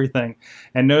on everything.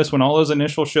 And notice when all those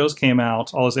initial shows came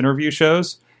out, all those interview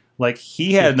shows, like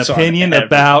he had an It's on opinion everything.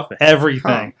 about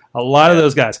everything. A lot of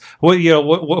those guys. Well,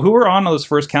 who were on those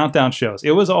first countdown shows?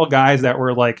 It was all guys that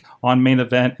were like on Main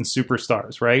Event and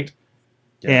Superstars, right?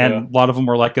 And a lot of them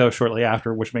were let go shortly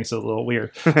after, which makes it a little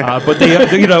weird. But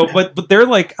they, but they're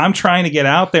like, I'm trying to get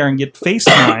out there and get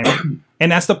FaceTime,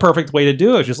 and that's the perfect way to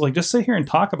do it. Just sit here and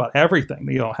talk about everything.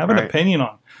 Have an opinion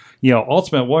on,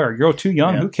 Ultimate Warrior. You're too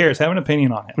young. Yeah. Who cares? Have an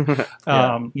opinion on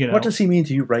him. What does he mean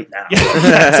to you right now?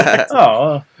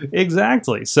 Oh,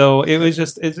 exactly. So it was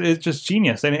it's just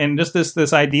genius, and just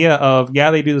this idea of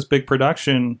they do this big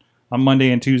production on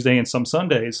Monday and Tuesday and some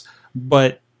Sundays,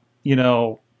 but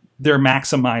they're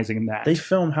maximizing that. They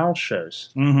film house shows.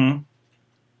 Mm-hmm.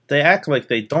 They act like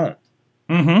they don't,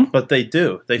 but they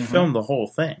do. They film the whole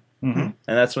thing. Mm-hmm. And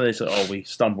that's when they say, "Oh, we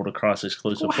stumbled across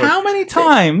exclusive." Well, how many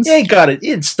times? You ain't got it. You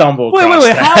didn't stumble Wait. across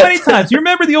that. How many times? You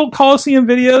remember the old Coliseum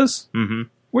videos? Mm-hmm.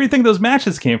 Where do you think those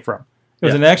matches came from? It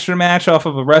was an extra match off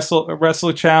of a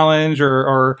wrestle challenge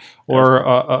or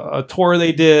a tour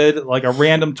they did, like a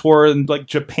random tour in like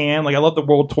Japan. Like I love the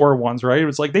world tour ones, right? It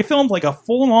was like they filmed like a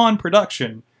full on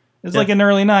production. It was like in the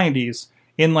early 90s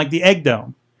in like the Egg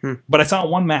Dome. But I saw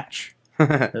one match.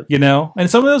 You know, and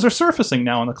some of those are surfacing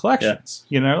now in the collections.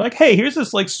 You know, like, hey, here's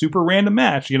this like super random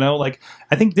match. You know, like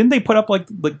I think didn't they put up like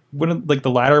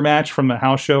the ladder match from the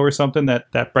house show or something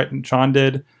that Brett and Sean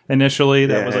did initially?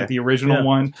 That was like the original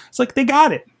one. It's like they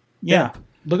got it. Yeah.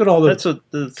 Look at all the That's what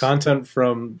the content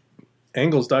from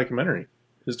Angle's documentary,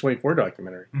 his 24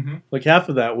 documentary. Mm-hmm. Like half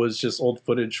of that was just old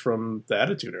footage from the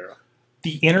Attitude Era.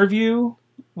 The interview,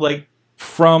 like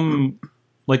from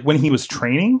like when he was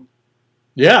training.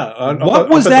 Yeah. What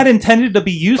was that intended to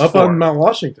be used up for? on Mount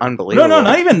Washington? Unbelievable. No,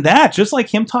 not even that. Just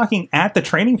like him talking at the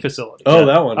training facility. Oh,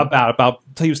 that one. About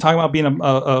he was talking about being a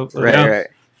Right.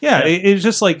 yeah. It was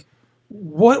just like,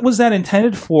 what was that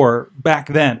intended for back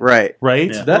then? Right.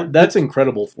 Right. Yeah. That's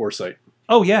incredible foresight.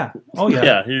 Oh yeah.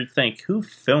 yeah. You'd think, who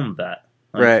filmed that?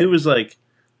 Like, Right. Who was like,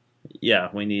 yeah,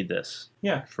 we need this.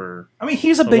 Yeah. For I mean,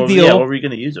 he's a big what, deal. Yeah, what were we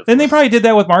going to use it for? And they probably did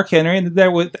that with Mark Henry, and did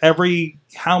that with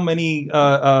how many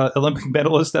Olympic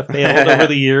medalists that failed over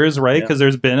the years, right? Because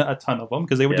there's been a ton of them,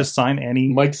 because they would just sign any.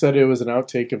 Mike said it was an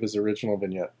outtake of his original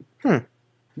vignette.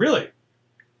 Really?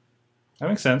 That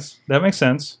makes sense.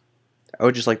 I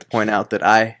would just like to point out that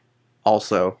I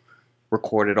also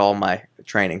recorded all my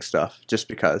training stuff just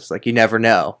because, like, you never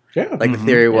know. Yeah. Like, the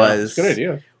theory was, Good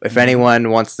idea. if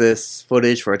anyone wants this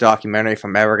footage for a documentary, if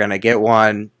I'm ever going to get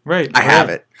one, Right. I have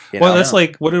it. You Well, know? that's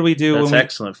like, what did we do That's when we,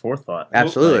 excellent forethought.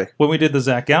 Absolutely. when we did the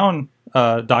Zach Gowen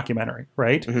documentary,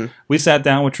 right? Mhm. We sat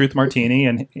down with Truth Martini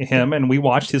and him, and we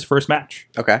watched his first match.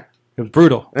 Okay. It was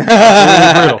brutal.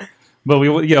 Absolutely brutal.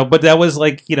 But but that was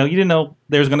like, you didn't know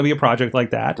there was going to be a project like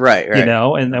that. Right. You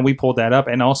know, and then we pulled that up.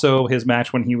 And also his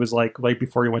match when he was like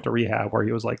before he went to rehab, where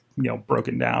he was like,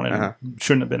 broken down and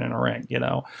shouldn't have been in a ring,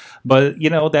 But,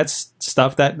 that's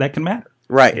stuff that can matter.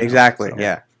 Right, You know, exactly. so-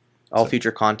 Yeah. All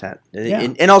future content. Yeah.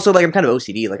 And also, like, I'm kind of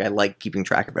OCD. Like, I like keeping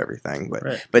track of everything. But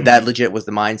Right. but that legit was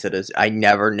the mindset, is I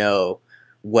never know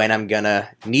when I'm going to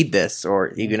need this.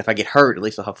 Or even if I get hurt, at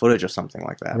least I'll have footage of something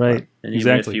like that. Right. And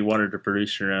even if Exactly. you wanted to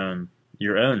produce your own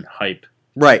hype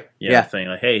But, right. Yeah. thing,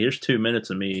 like, hey, here's 2 minutes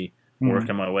of me Mhm.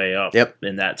 working my way up Yep.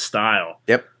 in that style.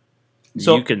 Yep.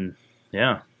 So- you can,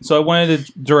 So I wanted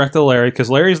to direct to Larry, because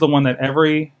Larry's the one that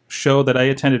every show that I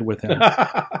attended with him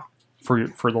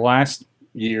for the last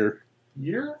Year.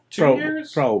 year, 2 Prob-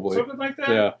 years, probably. something like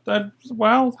that. Yeah.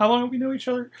 Wow, how long have we known each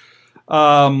other?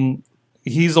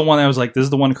 He's the one that was like, this is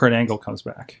the one Kurt Angle comes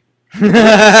back.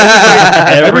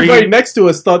 Everybody next to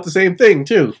us thought the same thing,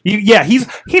 too.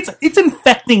 It's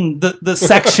infecting the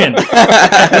section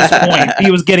at this point.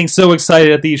 He was getting so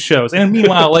excited at these shows, and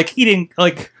meanwhile, like, he didn't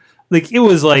like it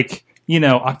was like,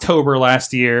 October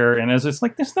last year, and it's just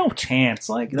like, there's no chance.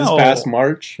 Like, This no. past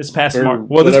March. This past or March.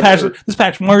 Well, whatever. this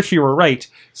past March, you were right.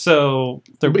 So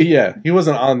But yeah, he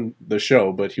wasn't on the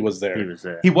show, but he was there. he was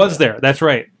there. he was there. That's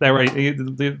right.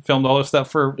 They filmed all this stuff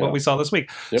for what Yeah. we saw this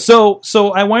week. Yep. So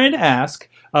I wanted to ask.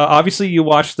 Obviously, you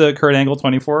watched the Kurt Angle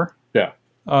 24. Yeah.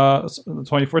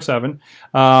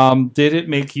 24/7. Did it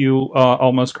make you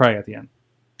almost cry at the end?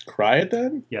 Cry at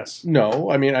that? Yes.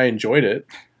 No, I mean, I enjoyed it.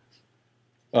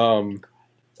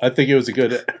 I think it was a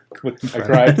good... I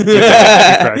cried. I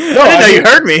didn't know you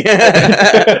heard me.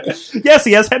 Yes,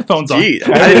 he has headphones on. Jeez,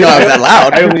 I didn't know I was that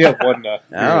loud. I only have one. We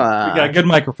got good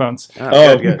microphones.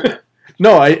 Good.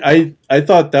 No, I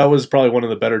thought that was probably one of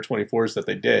the better 24s that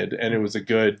they did, and it was a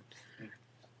good...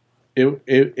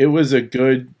 It was a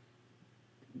good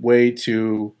way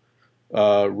to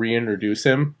reintroduce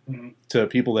him to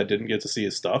people that didn't get to see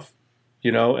his stuff,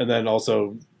 and then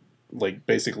also, like,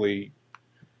 basically...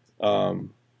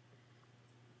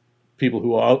 people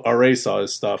who already saw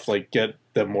his stuff, like, get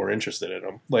them more interested in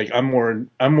him. Like, I'm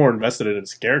more invested in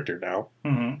his character now.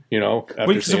 Mm-hmm.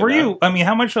 After So seeing were that. you? I mean,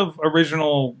 how much of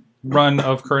original run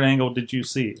of Kurt Angle did you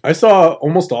see? I saw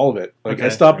almost all of it. Like, Okay. I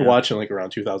stopped Yeah. watching like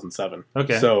around 2007.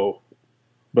 Okay. So,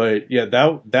 but yeah,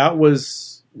 that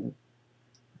was,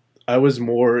 I was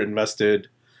more invested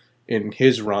in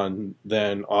his run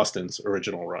than Austin's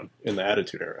original run in the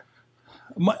Attitude Era.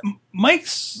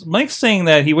 Mike's saying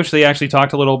that he wished they actually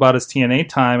talked a little about his TNA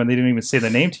time, and they didn't even say the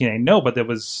name TNA. No, but it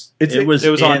was It was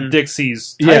on in-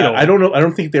 Dixie's title. Yeah, I don't know. I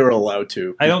don't think they were allowed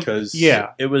to. I don't- Because,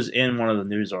 yeah. It was in one of the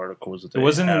news articles. That It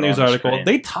was in the had news on article. screen.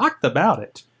 They talked about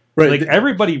it. right. Like,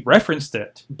 everybody referenced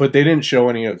it. but they didn't show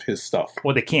any of his stuff.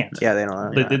 Well, they can't. Yeah, they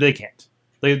don't know. They can't.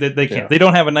 They can't. Yeah. They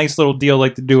don't have a nice little deal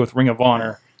like they do with Ring of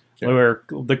Honor, where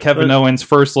the Kevin Owens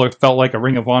first look felt like a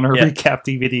Ring of Honor recap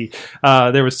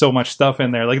DVD. There was so much stuff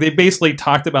in there. Like, they basically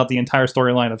talked about the entire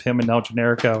storyline of him and El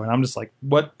Generico, and I'm just like,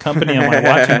 what company am I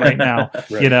watching right now?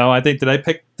 Right. You know, I think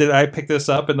did I pick this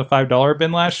up in the $5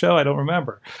 bin last show? I don't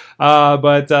remember. And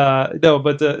I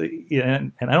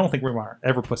don't think Rimar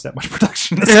ever puts that much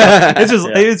production. It's just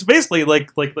it's basically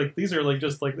like these are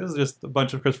this is just a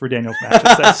bunch of Christopher Daniels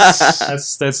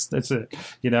matches. That's it.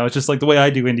 You know, it's just like the way I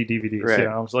do indie DVDs. Right. You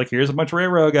know, it's like, here's a bunch of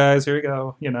Railroad guys. Here you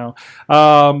go. You know,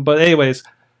 but anyways.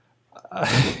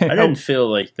 I didn't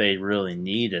feel like they really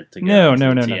needed to No. go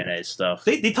into the TNA stuff.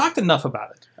 They talked enough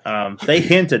about it. They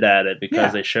hinted at it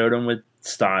because they showed him with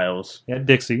Styles. Yeah,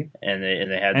 Dixie. And they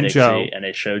had And Dixie, Joe. and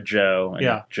they showed Joe,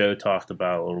 and Joe talked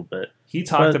about it a little bit. He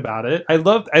talked about it. I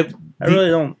really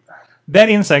don't. That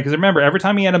insight, because remember, every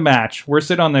time he had a match, we're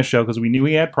sitting on this show because we knew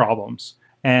he had problems,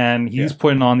 and he's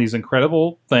putting on these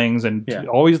incredible things, and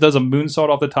always does a moonsault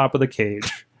off the top of the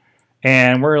cage,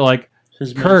 and we're like,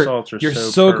 His Kurt, moonsaults are you're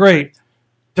so so perfect. great.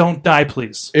 Don't die,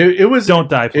 please. It was Don't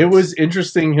die, please. It was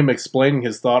interesting him explaining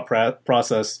his thought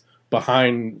process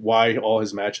behind why all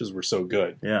his matches were so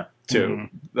good. Yeah. Too.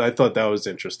 I thought that was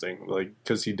interesting, like,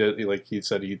 because he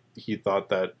said he thought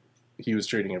that he was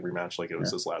treating every match like it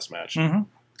was his last match. Mm-hmm.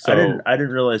 So I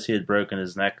didn't realize he had broken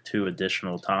his neck 2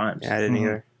 additional times. Yeah, I didn't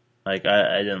either. Like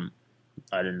I didn't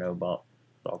know about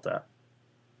that.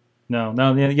 No,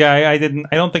 I didn't.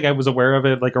 I don't think I was aware of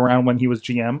it, like, around when he was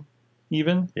GM,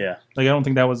 even. Yeah. Like, I don't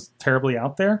think that was terribly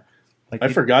out there. Like, I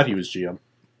forgot he was GM.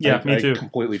 Yeah, me too. I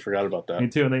completely forgot about that. Me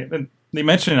too. And they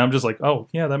mentioned it. I'm just like, oh,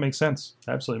 yeah, that makes sense.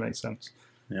 Absolutely makes sense.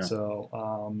 Yeah.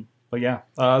 So, but yeah,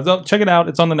 so check it out.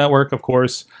 It's on the network, of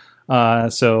course.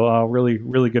 Really,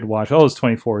 really good watch. All those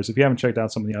 24s. If you haven't checked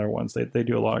out some of the other ones, they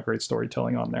do a lot of great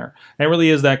storytelling on there. And it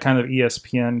really is that kind of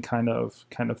ESPN kind of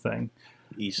thing.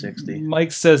 E60.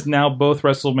 Mike says now both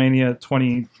WrestleMania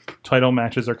 20 title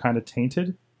matches are kind of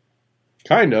tainted.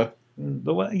 Kinda.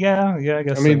 Yeah, I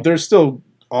guess. I mean, so. they're still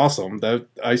awesome. That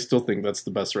I still think that's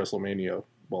the best WrestleMania of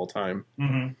all time,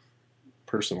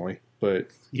 personally. But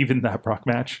even that Brock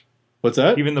match, what's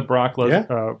that? even the Brock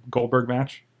Goldberg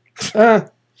match.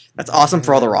 That's awesome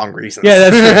for all the wrong reasons. Yeah,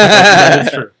 that's true. That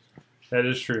is true. That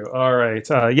is true. All right.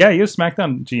 He was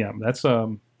SmackDown GM. That's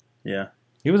Yeah.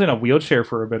 He was in a wheelchair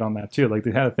for a bit on that too. Like,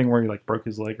 they had a thing where he like broke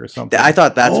his leg or something. I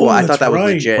thought that's why. I thought that was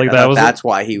right. legit. Like, That's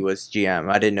why he was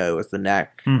GM. I didn't know it was the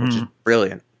neck, which is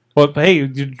brilliant. Well, hey, you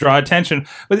draw attention.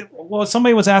 But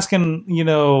somebody was asking,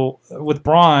 with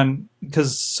Braun,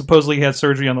 because supposedly he had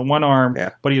surgery on the one arm,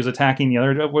 but he was attacking the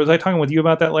other. Was I talking with you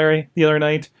about that, Larry, the other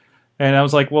night? And I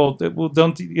was like, well,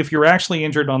 don't. If you're actually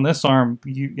injured on this arm,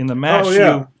 in the match,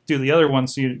 you do the other one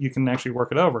so you can actually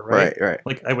work it over, right? Right.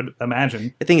 Like, I would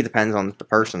imagine. I think it depends on the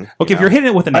person. Okay, if you're hitting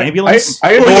it with an ambulance,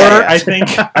 I think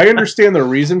I understand the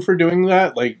reason for doing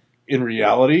that. Like, in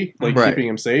reality, like keeping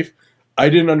him safe. I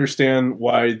didn't understand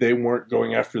why they weren't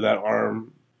going after that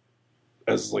arm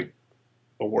as like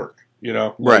a work,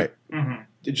 Right.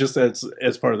 Just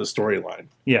as part of the storyline.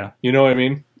 Yeah. You know what I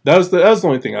mean? That was the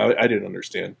only thing I didn't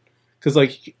understand. Because,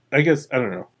 like, I guess I don't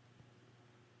know.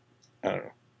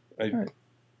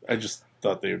 I just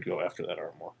thought they would go after that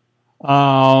arm more.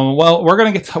 Well, we're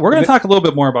gonna talk a little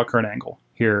bit more about Kurt Angle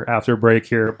here after break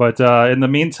here, but in the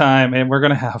meantime, and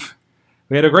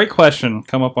we had a great question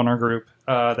come up on our group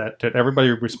that everybody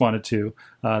responded to,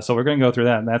 so we're going to go through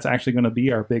that, and that's actually going to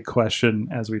be our big question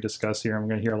as we discuss here, and we're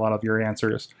going to hear a lot of your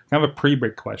answers. Kind of a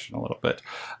pre-big question a little bit.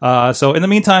 So in the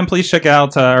meantime, please check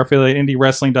out our affiliate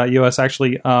IndieWrestling.us,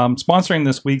 actually sponsoring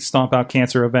this week's Stomp Out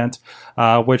Cancer event,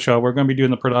 which we're going to be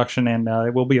doing the production, and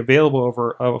it will be available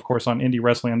over, of course, on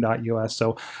IndieWrestling.us.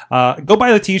 So go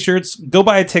buy the t-shirts, go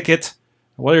buy a ticket.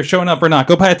 Whether you're showing up or not,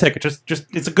 go buy a ticket. Just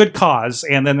it's a good cause.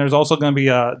 And then there's also going to be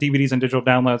DVDs and digital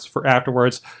downloads for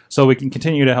afterwards, so we can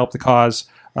continue to help the cause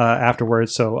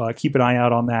afterwards. So keep an eye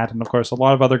out on that. And, of course, a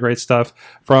lot of other great stuff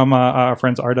from our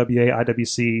friends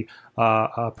RWA,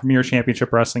 IWC, Premier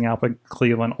Championship Wrestling out in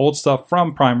Cleveland, old stuff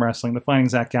from Prime Wrestling, the Finding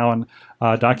Zach Gallen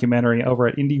documentary over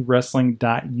at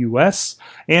IndieWrestling.us.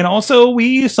 And also,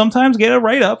 we sometimes get a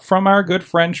write-up from our good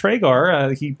friend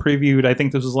Tragar. He previewed, I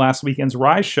think this was last weekend's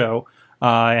Rise show.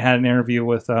 I had an interview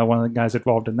with one of the guys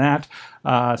involved in that.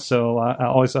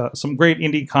 Always some great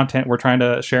indie content we're trying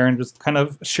to share and just kind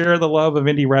of share the love of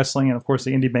indie wrestling and, of course,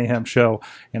 the Indie Mayhem show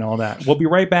and all that. We'll be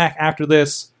right back after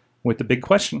this with the big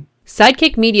question.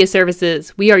 Sidekick Media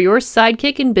Services. We are your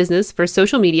sidekick in business for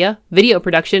social media, video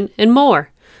production, and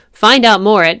more. Find out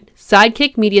more at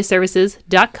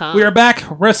sidekickmediaservices.com. We are back.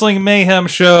 Wrestling Mayhem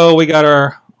show. We got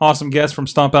our awesome guest from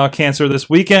Stomp Out Cancer this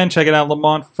weekend. Check it out,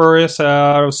 Lamont Furris.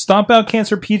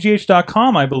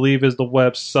 StompOutCancerPGH.com, I believe, is the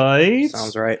website.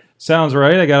 Sounds right. Sounds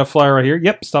right. I got a flyer right here.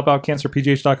 Yep,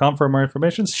 StompOutCancerPGH.com for more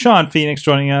information. Sean Phoenix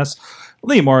joining us.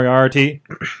 Lee Moriarty,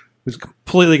 who's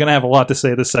completely going to have a lot to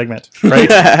say this segment, right?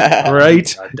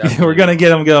 Right? Definitely. We're going to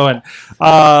get him going.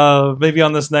 Maybe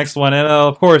on this next one. And,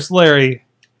 of course, Larry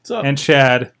What's up? and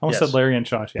Chad. I almost Yes. said Larry and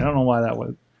Chachi. I don't know why that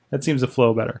was. That seems to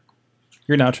flow better.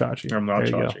 You're now Chachi. I'm not There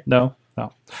you go. Chachi. No.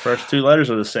 First two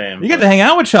letters are the same. You get to hang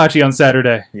out with Chachi on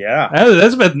Saturday. Yeah.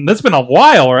 That's been a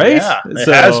while, right? Yeah, it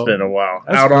So, has been a while.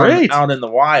 That's Out great. out in the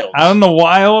wild. out in the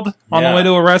wild on the Yeah. way to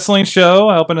a wrestling show,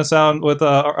 helping us out with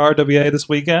RWA this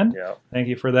weekend. Yeah. Thank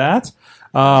you for that.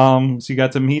 So you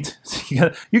got to meet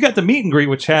you got to meet and greet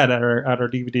with Chad at our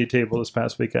DVD table this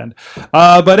past weekend.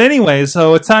 But anyway,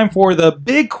 so it's time for the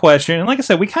big question. And like I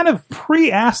said, we kind of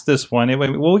pre-asked this one.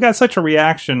 We got such a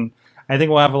reaction. I think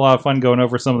we'll have a lot of fun going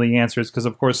over some of the answers because,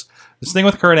 of course, this thing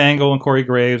with Kurt Angle and Corey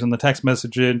Graves and the text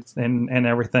messages and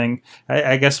everything,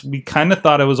 I guess we kind of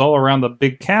thought it was all around the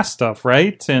big cast stuff,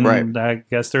 right? And Right. I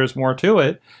guess there's more to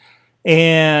it.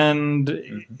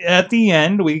 And at the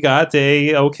end, we got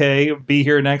okay, be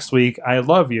here next week. I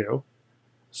love you.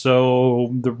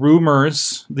 So the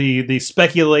rumors, the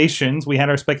speculations, we had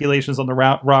our speculations on the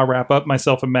Raw wrap-up,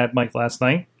 myself and Mad Mike last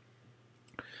night.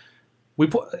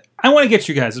 I want to get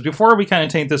you guys, before we kind of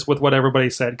taint this with what everybody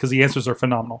said, because the answers are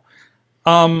phenomenal.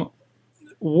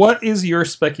 What is your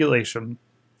speculation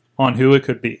on who it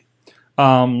could be?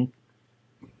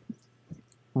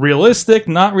 Realistic,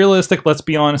 not realistic, let's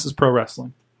be honest, is pro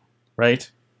wrestling, right?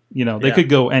 You know, they Yeah. could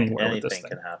go anywhere with this Anything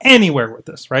thing. can happen. Anywhere with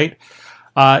this, right?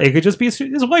 It could just be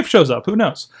his wife shows up, who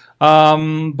knows?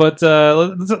 But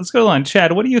let's go on.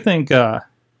 Chad, what do you think? Oh,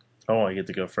 I get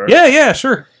to go first. Yeah,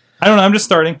 sure. I don't know, I'm just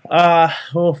starting.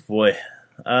 Oh boy.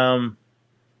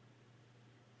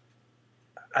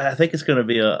 I think it's going to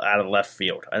be out of left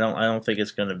field. I don't think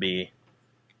it's going to be.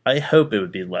 I hope it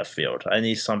would be left field. I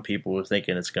need some people who are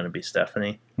thinking it's going to be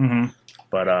Stephanie, Mm-hmm.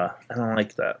 but I don't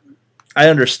like that. I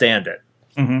understand it,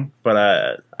 Mm-hmm. but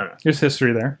I don't know. There's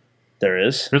history there. There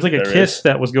is. There's like a There kiss is.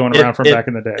 that was going It- around from it- back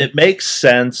in the day. It makes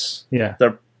sense. Yeah.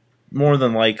 They're more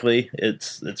than likely.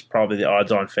 It's probably the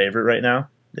odds-on favorite right now.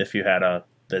 If you had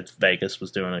that Vegas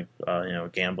was doing a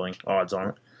gambling odds on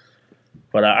it,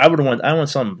 but I want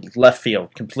some left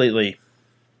field completely.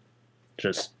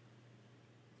 Just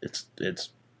it's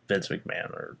Vince McMahon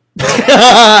or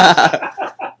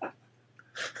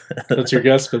That's your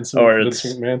guess, Vince Or Vince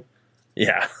it's- McMahon.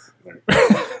 yeah.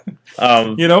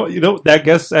 You know that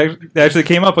guess actually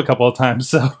came up a couple of times.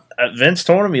 So Vince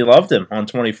told him he loved him on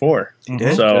 24. did?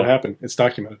 That So happened. It's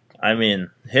documented. I mean,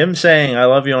 him saying "I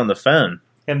love you" on the phone.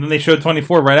 and then they showed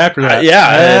 24 right after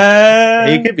that.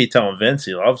 He could be telling Vince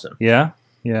he loves him. Yeah.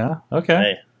 Okay.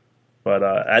 Hey, but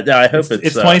I hope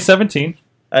It's 2017.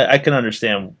 I can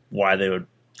understand why they would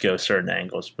go certain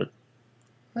angles, but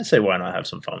I say why not have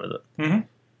some fun with it. Mhm.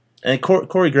 And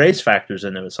Corey Graves factors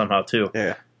into it somehow too,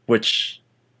 Yeah. which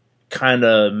kind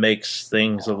of makes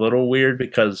things a little weird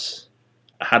because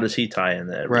how does he tie in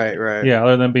there? Right. Yeah,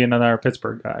 other than being another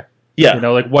Pittsburgh guy. Yeah. You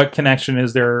know, like what connection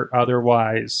is there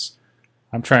otherwise?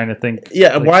 I'm trying to think.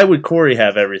 Yeah, like, why would Corey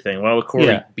have everything? Why would Corey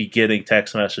Yeah. be getting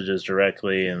text messages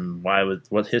directly? And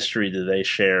what history do they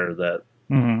share that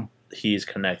mhm. he's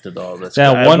connected to all this?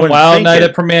 That I one wouldn't wild think night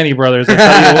it. at Permane Brothers. I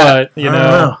tell you what, you I don't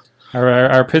know,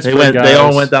 our Pittsburgh guys. They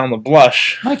all went down the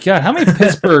blush. My God, how many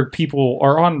Pittsburgh people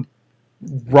are on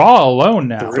Raw alone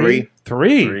now? Three.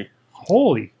 Three.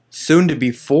 Holy. Soon to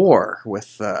be 4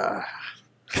 with.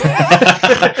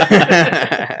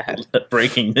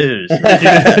 Breaking news.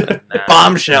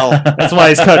 Bombshell. That's why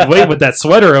he's cutting weight with that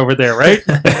sweater over there, right?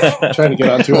 Trying to get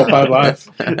on 205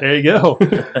 Live. There you go.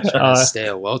 Trying Uh, to stay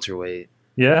at welterweight.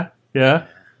 Yeah.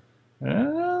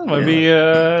 Might be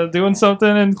doing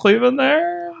something in Cleveland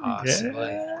there. Possibly.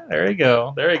 Yeah, there you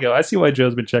go. I see why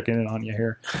Joe's been checking in on you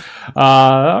here.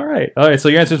 All right. So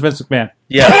your answer is Vince McMahon.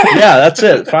 Yeah, that's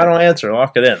it. Final answer.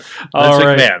 Lock it in. Vince All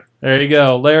right. McMahon. There you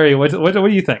go, Larry. What do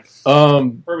you think? Where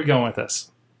are we going with this?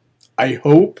 I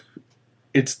hope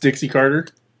it's Dixie Carter.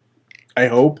 I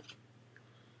hope.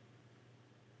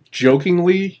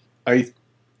 Jokingly, I'm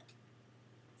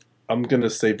gonna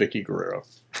say Vicky Guerrero.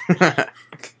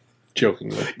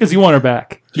 Jokingly, Because you want her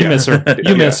back. You Yeah. miss her.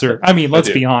 You miss her. I mean, let's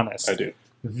do. be honest. I do.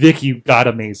 Vicky got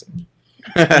amazing.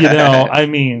 You know, I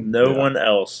mean, No one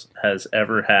else has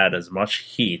ever had as much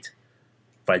heat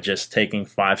by just taking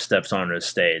 5 steps onto the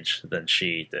stage than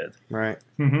she did. Right.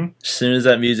 mhm. As soon as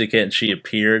that music hit and she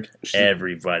appeared, She-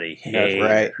 everybody hated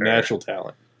Right. her. Natural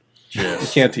talent. You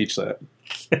Just, can't teach that.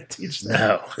 Can't teach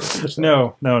that.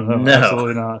 no. No, No.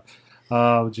 absolutely not.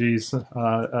 Oh, geez.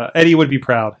 Eddie would be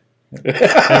proud every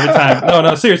time.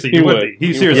 No, seriously, he would be.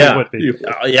 He seriously Yeah. would be.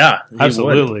 Yeah, he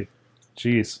Absolutely.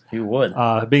 Jeez. Would. He would.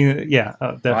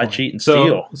 Definitely. Why cheat and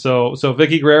steal? So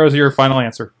Vicky Guerrero is your final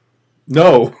answer.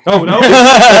 No. Oh no.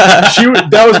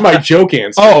 That was my joke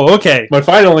answer. Oh, okay. My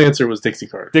final answer was Dixie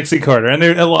Carter. Dixie Carter, and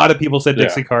a lot of people said Yeah,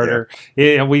 Dixie Carter.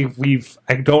 Yeah, we've.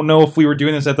 I don't know if we were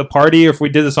doing this at the party or if we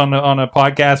did this on a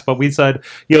podcast, but we said,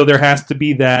 there has to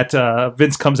be that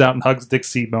Vince comes out and hugs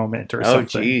Dixie moment or Oh,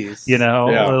 something. jeez.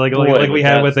 Yeah. Like Boy, we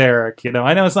had that- with Eric.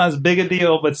 I know it's not as big a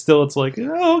deal, but still, it's like,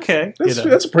 oh, okay.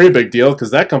 That's a pretty big deal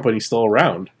because that company's still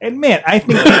around. And man, I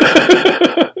think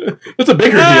That's a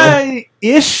bigger deal.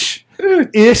 ish.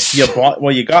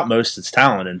 You got most of its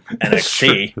talent in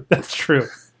NXT. That's true.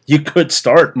 You could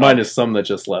start. Minus some that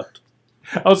just left.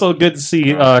 Also, good to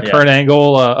see Kurt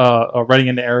Angle running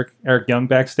into Eric Young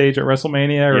backstage at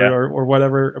WrestleMania or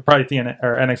whatever, probably the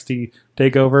NXT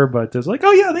Takeover. But it's like,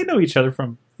 oh yeah, they know each other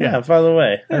from By the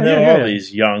way, I know yeah. all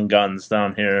these young guns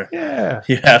down here. yeah.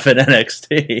 You have in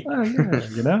NXT.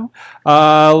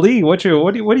 Lee, what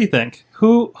do you think?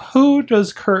 Who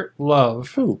does Kurt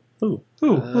love? Who? Who?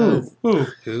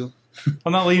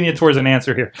 I'm not leading you towards an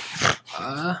answer here.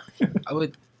 I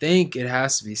would think it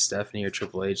has to be Stephanie or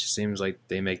Triple H. It seems like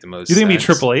they make the most You think it'd be sense.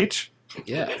 Triple H?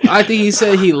 Yeah. I think he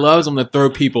said he loves them to throw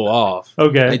people off.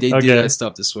 Okay. Like they do okay. that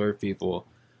stuff to swerve people.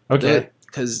 Okay.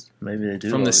 Because Maybe they do.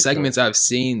 from love the each segments I've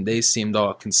seen, they seemed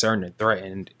all concerned and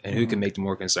threatened. And who can make them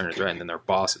more concerned and threatened than their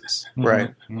bosses?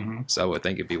 Right. Mhm. So I would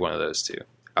think it'd be one of those two.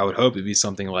 I would hope it'd be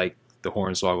something like the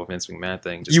Hornswoggle Vince McMahon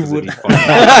thing. Just You 'cause it'd would. be funny.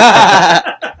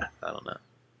 I don't know.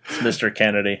 It's Mr.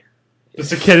 Kennedy.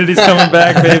 Mr. Kennedy's coming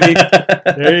back, baby.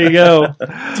 There you go.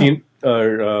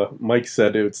 Mike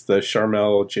said it's the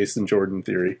Charmel Jason Jordan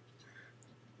theory.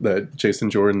 That Jason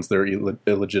Jordan's their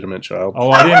illegitimate child.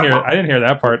 Oh, I didn't hear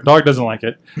that part. Dog doesn't like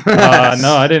it.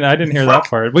 No, I didn't hear that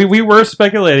part. We were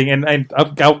speculating, and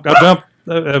I'll jump.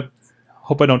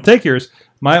 Hope I don't take yours.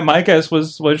 My guess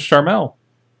was Charmel,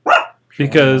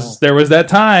 because there was that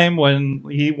time when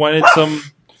he wanted some.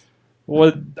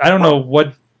 What I don't know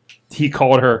what he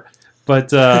called her,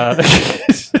 but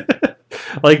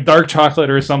like dark chocolate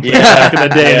or something back in the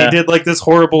day. And he did like this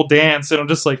horrible dance, and I'm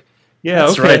just like, yeah,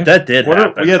 That's okay. right. That did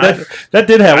happen. That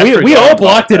did happen. I We all forgot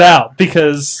blocked about it that. out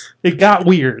because it got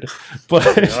weird. I But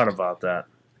forgot about that.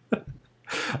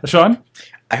 Sean,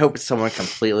 I hope it's someone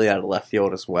completely out of left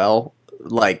field as well,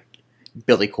 like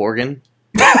Billy Corgan.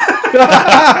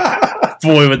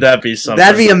 Boy, would that be something.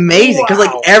 That'd be amazing because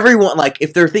like everyone, like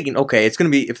if they're thinking, okay, it's gonna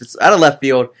be if it's out of left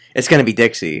field, it's gonna be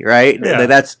Dixie, right? Yeah. Like,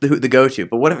 that's the go-to.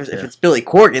 But what if it's Billy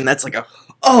Corgan? That's like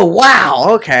oh wow,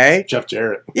 okay, Jeff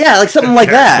Jarrett. yeah, like something like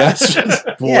that. That's just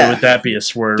Boy, Yeah. would that be a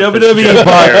swerve. WWE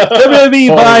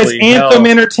buys Holy Anthem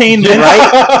hell. Entertainment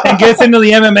Right? and gets into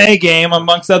the MMA game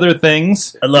amongst other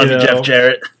things. I love you, know. Jeff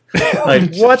Jarrett.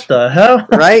 Like, what the hell?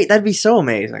 Right? That'd be so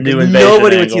amazing. New invasion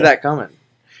Nobody would see angle. that coming.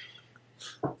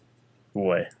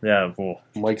 Boy, yeah, boy.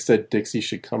 Mike said Dixie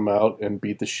should come out and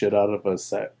beat the shit out of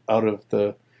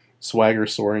the Swagger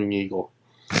Soaring Eagle.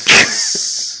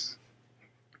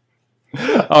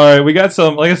 All right, we got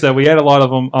some. Like I said, we had a lot of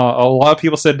them. A lot of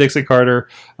people said Dixie Carter.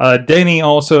 Danny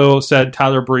also said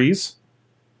Tyler Breeze.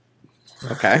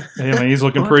 Okay. I mean, he's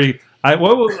looking pretty. What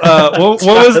was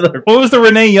the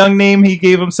Renee Young name he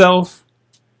gave himself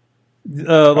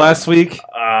last week?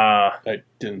 I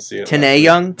didn't see it. Tanae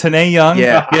Young. Tanae Young.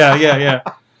 Yeah.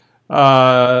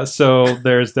 yeah. So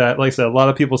there's that. Like I said, a lot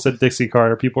of people said Dixie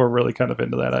Carter. People are really kind of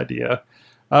into that idea.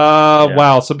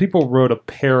 Wow. Some people wrote a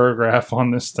paragraph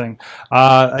on this thing.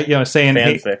 Saying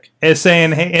Fanfic.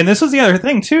 hey, and this was the other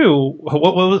thing too.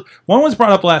 One was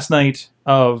brought up last night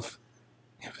of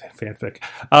fanfic.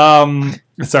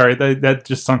 Sorry, that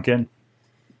just sunk in.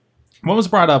 What was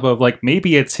brought up of like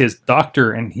maybe it's his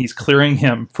doctor and he's clearing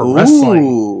him for wrestling.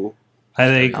 Ooh. I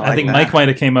think that. Mike might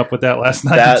have came up with that last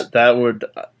night. That would,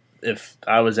 if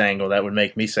I was Angle, that would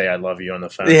make me say I love you on the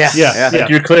phone. Yeah. Yeah.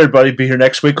 You're cleared, buddy. Be here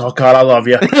next week. Oh God, I love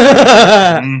you.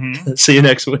 Mhm. See you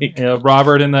next week. Yeah,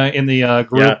 Robert in the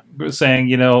group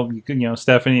saying,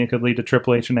 Stephanie could lead to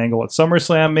Triple H and Angle at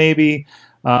SummerSlam maybe,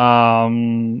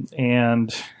 and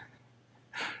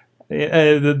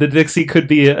the Dixie could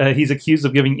be he's accused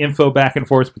of giving info back and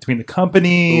forth between the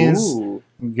companies Ooh.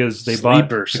 because they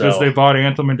Sleeper cell. bought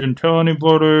Anthem and didn't tell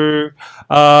anybody.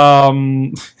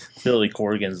 Billy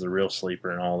Corgan's the real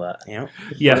sleeper and all that. Yep.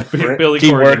 Yeah, Billy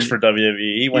He Corgan. works for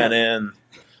WWE. He went in.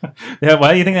 Yeah,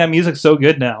 why do you think that music's so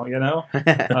good now?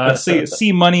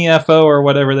 C Money FO or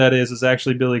whatever that is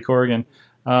actually Billy Corgan.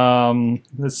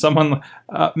 Someone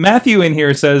Matthew in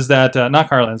here says that not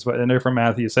Carlins, but a different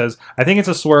Matthew says, I think it's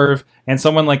a swerve, and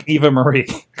someone like Eva Marie.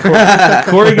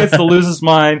 Corey gets to lose his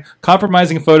mind.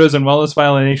 Compromising photos and wellness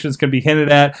violations can be hinted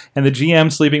at, and the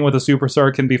GM sleeping with a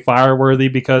superstar can be fire-worthy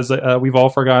because we've all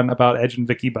forgotten about Edge and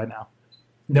Vicky by now.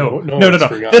 No.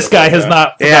 This guy has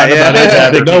not forgotten about Edge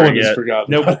and Vicky. No one has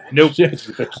forgotten. Nope.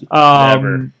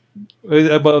 Never.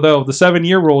 Although the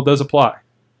 7-year rule does apply.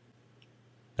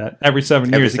 That every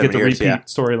 7 years you get to repeat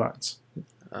storylines.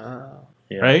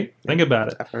 Yeah. Right? Think about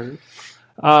it. I've heard it.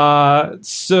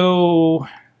 So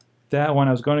that one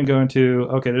I was going to go into.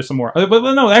 Okay, there's some more. But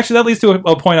no, actually, that leads to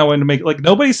a point I wanted to make. Like,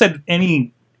 nobody said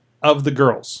any of the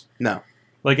girls. No.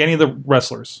 Like, any of the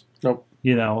wrestlers. Nope.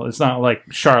 You know, it's not like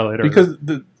Charlotte. Or, Because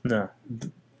No.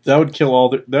 that would kill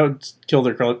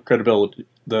their credibility.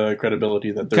 The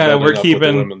credibility that they're Kinda, building we're up keeping-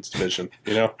 with the women's division.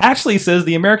 You know, Ashley says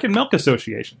the American Milk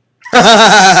Association.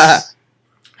 that's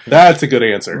a good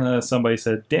answer. Somebody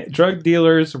said drug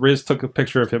dealers. Riz took a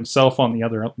picture of himself on the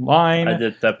other line. I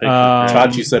did that picture.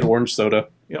 Chachi said orange soda.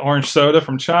 Orange soda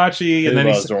from Chachi, and then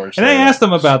orange and I soda. asked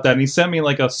him about that, and he sent me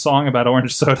like a song about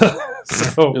orange soda.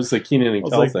 So It was the Keenan and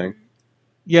was Kel like, thing.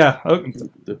 yeah, Who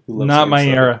loves not orange my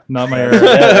soda? era, not my Yeah, era.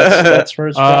 that's where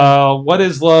it's from. What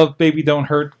is love, baby? Don't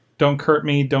hurt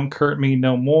me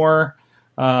no more.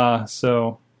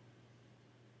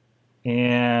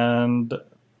 And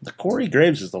The Corey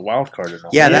Graves is the wild card in all.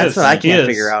 Yeah, He that's is. what I He can't is.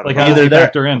 figure out. Like, about how it. does he Either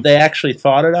factor in? they actually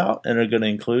thought it out and are going to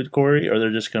include Corey, or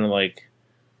they're just going to like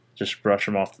just brush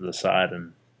him off to the side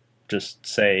and just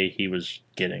say he was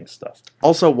getting stuff.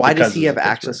 Also, why Because does he of have the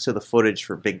access picture. to the footage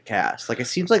for Big Cass? Like, it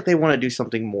seems like they want to do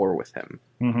something more with him.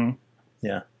 mhm.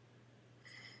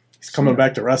 He's coming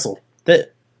back to wrestle.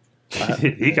 That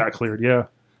He got cleared. Yeah.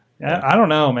 I don't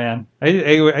know, man.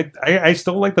 I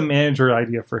still like the manager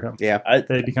idea for him. Yeah. I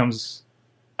That he becomes.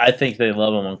 I think they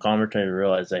love him when commentators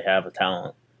realize they have a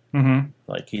talent. Mm-hmm.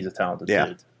 Like he's a talented Yeah.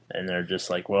 dude, and they're just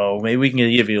like, well, maybe we can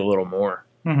give you a little more.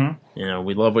 Mm-hmm. You know,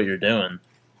 we love what you're doing,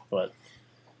 but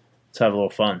let's have a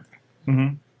little fun.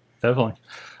 Mm-hmm. Definitely.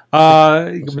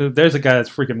 There's a guy that's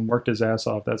freaking worked his ass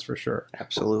off. That's for sure.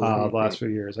 Absolutely. The last few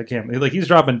years, I can't like he's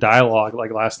dropping dialogue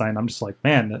like last night. And I'm just like,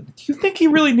 man, do you think he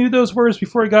really knew those words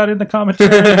before he got into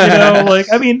commentary? You know, like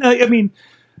I mean,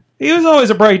 he was always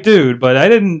a bright dude, but I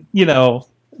didn't,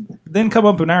 didn't come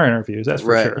up in our interviews. That's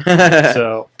for Right. sure.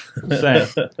 So, I'm saying.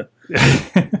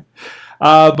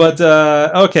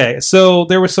 Okay, so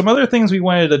there were some other things we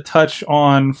wanted to touch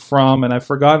on and I've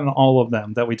forgotten all of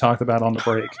them that we talked about on the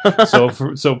break.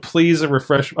 So please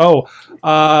refresh.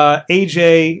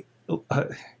 AJ,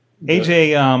 the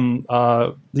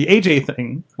AJ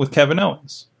thing with Kevin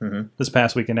Owens this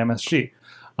past week in MSG.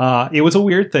 It was a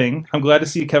weird thing. I'm glad to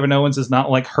see Kevin Owens is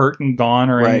not like hurt and gone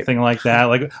or Right. anything like that.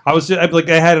 Like I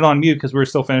had it on mute because we were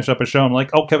still finishing up a show. I'm like,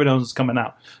 oh, Kevin Owens is coming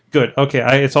out. Good.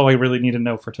 Okay, it's all I really need to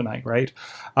know for tonight, right?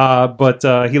 But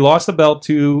he lost the belt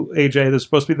to AJ. There's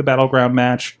supposed to be the Battleground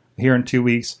match here in 2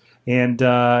 weeks, and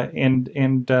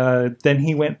then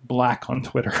he went black on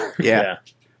Twitter. yeah.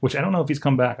 Which I don't know if he's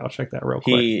come back. I'll check that real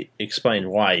quick. He explained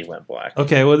why he went black.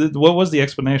 Okay, well, what was the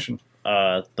explanation?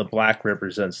 The black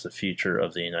represents the future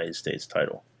of the United States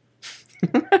title.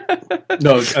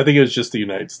 No, I think it was just the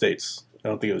United States. I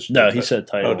don't think it was. No, he said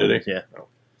title. Oh, did he? Yeah.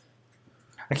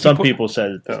 I keep Some put- people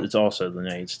said Oh. it's also the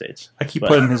United States. I keep but-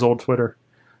 putting his old Twitter.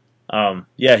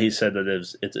 Yeah, he said that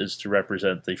it is to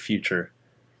represent the future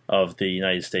of the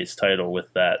United States title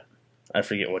with that. I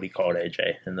forget what he called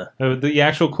AJ in the. The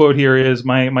actual quote here is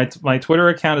my Twitter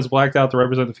account is blacked out to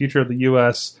represent the future of the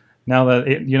U.S. now that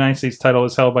the United States title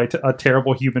is held by a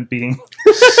terrible human being.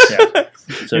 Yeah.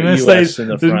 So United US States- in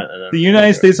the front. And then The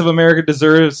United States of America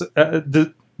deserves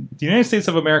the United States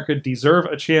of America deserve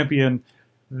a champion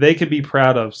they could be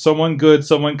proud of. Someone good,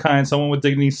 someone kind, someone with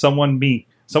dignity, someone me.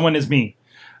 Someone is me.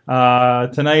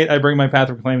 Tonight I bring my path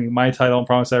of reclaiming my title and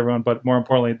promise everyone, but more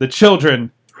importantly, the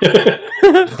children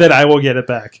that I will get it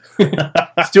back.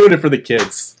 He's doing it for the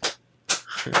kids.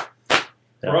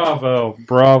 Bravo.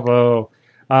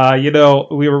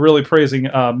 We were really praising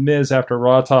Miz after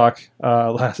Raw Talk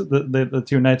the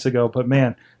 2 nights ago, but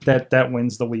man, that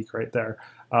wins the week right there.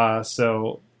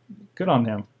 So good on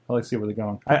him. I like to see where they're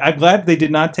going. I'm glad they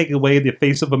did not take away the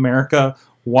face of America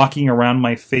walking around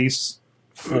my face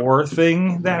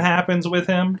thing that happens with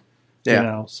him.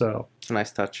 Yeah. So It's a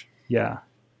nice touch. yeah.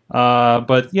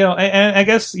 But and I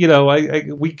guess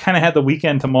we kind of had the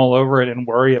weekend to mull over it and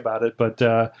worry about it, but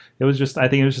it was just I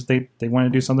think it was just they want to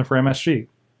do something for MSG.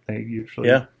 They usually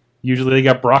Usually they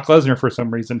got Brock Lesnar for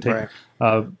some reason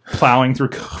plowing through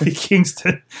Kofi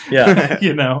Kingston. Yeah.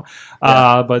 You know,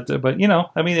 but you know,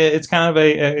 I mean, it's kind of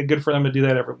a good for them to do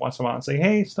that every once in a while and say,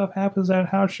 hey, stuff happens at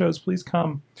house shows, please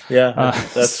come. Yeah,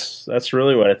 that's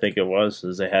really what I think it was.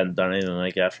 Is they hadn't done anything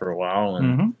like that for a while,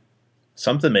 and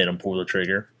something made them pull the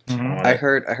trigger. Mhm. I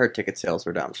heard ticket sales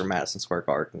were down for Madison Square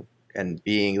Garden, and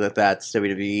being that that's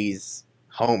WWE's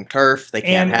home turf, they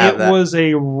can't have that. And it was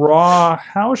a Raw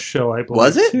house show, I believe.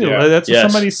 Was it? Too. Yeah. That's what Yes.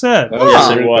 somebody said. Oh,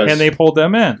 Yes, it was. And they pulled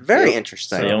them in. Very The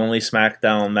interesting. only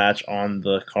SmackDown match on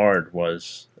the card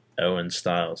was Owen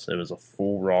Styles. It was a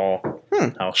full Raw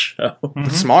house show. Mhm.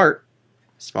 Smart.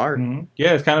 Mhm.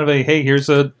 Yeah, it's kind of a hey, here's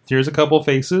a couple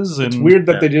faces, and It's weird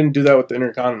that Yeah. they didn't do that with the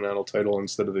Intercontinental title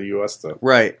instead of the U.S. though.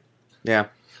 Right. Yeah.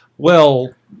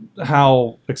 well,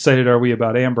 how excited are we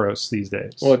about Ambrose these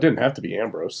days? Well, it didn't have to be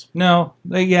Ambrose. No,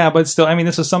 yeah, but still, I mean,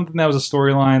 this is something that was a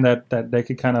storyline that they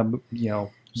could kind of move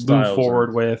Styles forward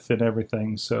and- with and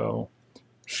everything. So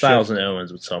Styles and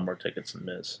Owens would sell more tickets than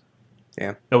Miz.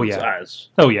 oh yeah, Styles.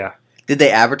 oh yeah. Did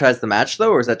they advertise the match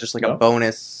though, or is that just like a No.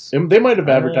 bonus? They might have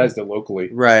advertised it locally.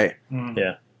 Right. Mm.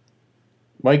 Yeah.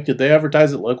 Mike, did they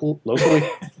advertise it locally?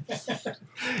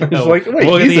 It's No, like, wait,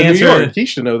 we'll get he's the in answer. New York. He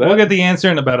should know that. We'll get the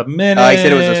answer in about a minute. He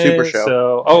said it was a super show.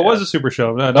 So, it was a super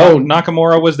show.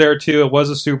 Nakamura was there too. It was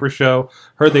a super show.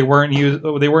 Heard they weren't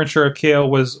sure if Kale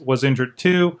was injured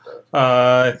too.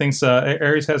 I think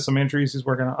Aries has some injuries he's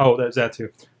working on. Oh, there's that too.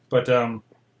 But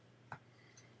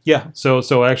yeah.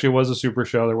 So actually, it was a super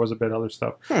show. There was a bit of other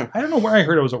stuff. I don't know where I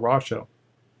heard it was a Raw show.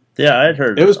 Yeah, I had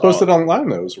heard It was posted online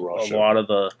that it was a Raw a show. lot of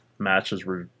the matches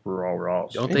were all Raw.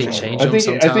 Don't they change I them think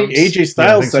sometimes? AJ Yeah, I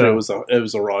Styles think said so. it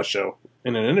was a Raw show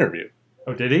in an interview.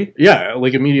 Oh, did he? Yeah,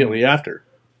 like immediately after.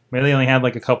 Maybe they only had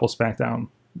like a couple SmackDown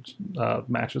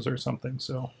matches or something.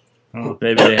 So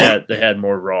Maybe they had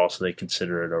more Raw, so they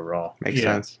consider it a Raw. Makes yeah,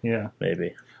 sense. yeah.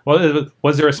 Maybe. Well,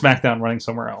 was there a SmackDown running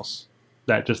somewhere else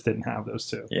that just didn't have those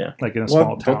two? Yeah. Like in a small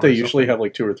Well, town. don't they or usually something? have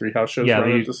like 2 or 3 house shows Yeah,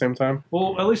 running they- at the same time?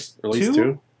 Well, at least Or at least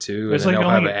 2? Two, It's and then like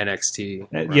they'll only- have an NXT.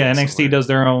 Yeah, NXT does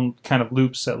their own kind of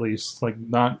loops at least. Like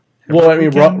not. Well, I mean,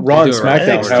 Raw, weekend. Raw and They do it right. SmackDown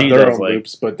have NXT their does, own like-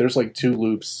 loops, but there's like 2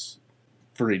 loops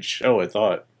for each show, I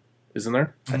thought. Isn't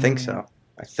there? I think so.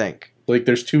 I think. Like,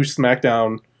 there's 2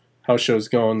 SmackDown house shows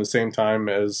going the same time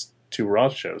as 2 Raw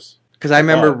shows. Because I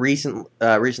remember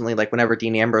Oh. recently, like whenever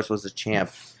Dean Ambrose was the champ,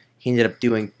 he ended up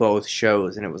doing both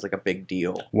shows, and it was like a big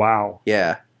deal. Wow.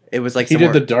 Yeah, it was like He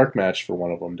somewhere, did the dark match for one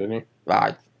of them, didn't he?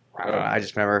 I don't know. I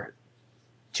just remember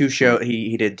 2 show.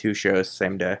 He did 2 shows the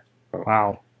same day.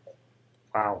 Wow.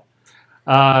 Wow.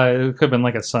 It could have been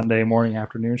like a Sunday morning,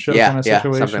 afternoon show Yeah, kind of yeah,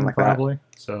 situation, something like that. probably.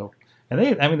 So, and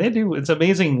they do. It's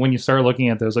amazing when you start looking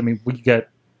at those. I mean, we get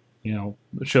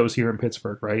shows here in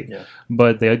Pittsburgh, right? Yeah.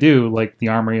 But they do like the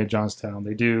Armory at Johnstown.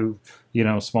 They do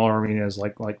smaller arenas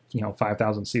like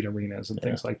 5,000 seat arenas and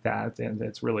things like that, and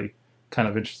it's really kind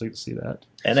of interesting to see that.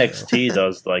 NXT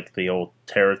does like the old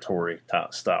territory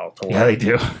style tour. Yeah, they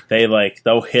do.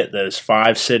 They'll hit those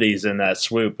 5 cities in that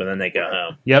swoop, and then they go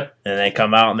home. Yep. And they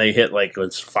come out and they hit like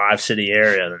this 5-city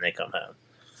area, and then they come home.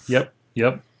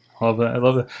 Yep. Love that. I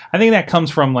love that. I think that comes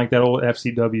from like that old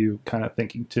FCW kind of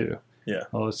thinking too. Yeah.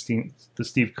 Oh, the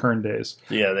Steve Kern days.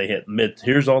 Yeah, they hit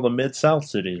here's all the Mid-South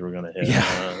cities we're going to hit.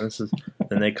 Yeah.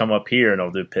 Then they come up here and they'll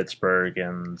do Pittsburgh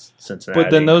and Cincinnati.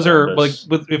 But then those are Columbus.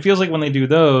 it feels like when they do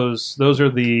those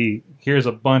are here's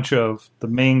a bunch of the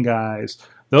main guys.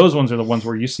 Those ones are the ones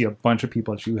where you see a bunch of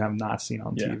people that you have not seen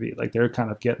on Yeah. TV. Like they're kind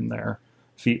of getting their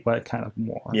feet wet kind of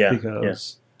more. Yeah,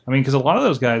 Because because a lot of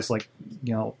those guys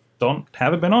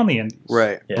haven't been on the indies.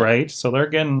 Right. Yeah. Right. So they're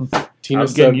getting Tina getting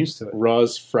said used to it.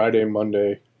 Raw's Friday,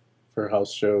 Monday for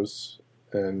house shows,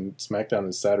 and SmackDown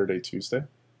is Saturday, Tuesday.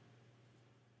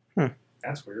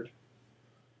 That's weird.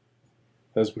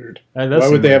 That's weird. That does Why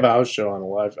seem would they weird. have a house show on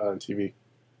TV?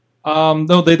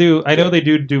 No, they do. I know they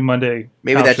do Monday.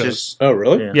 Maybe house that's shows. just Oh,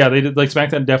 really? Yeah. Yeah, they did. Like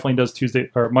SmackDown definitely does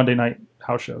Tuesday or Monday night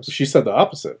house shows. She said the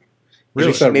opposite.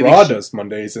 Really? She said Maybe Raw she- does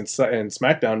Mondays and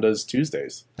SmackDown does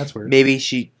Tuesdays. That's weird. maybe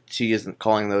she isn't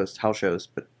calling those house shows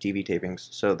but TV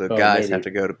tapings. So the Oh, guys maybe. have to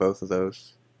go to both of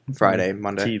those Friday,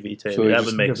 Monday. TV tape. So they that just-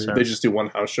 would make they sense. They just do one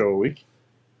house show a week.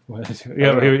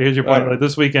 Yeah, here's your point. Uh, Like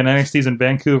this weekend, NXT's in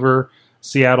Vancouver,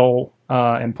 Seattle,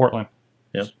 and Portland.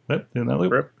 Yep. In that loop.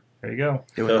 Rip. There you go.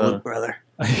 Doing the loop, brother.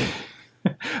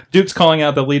 Duke's calling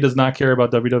out that Lee does not care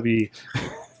about WWE.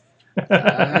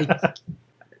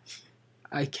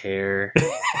 I care.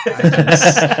 I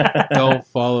just don't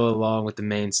follow along with the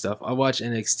main stuff. I watch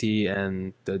NXT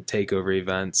and the takeover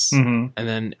events, hmm and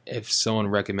then if someone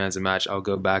recommends a match, I'll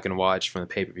go back and watch from the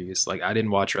pay-per-views. Like I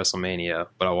didn't watch WrestleMania,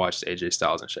 but I watched AJ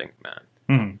Styles and Shane McMahon.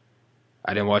 hmm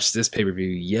I didn't watch this pay per view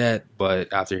yet,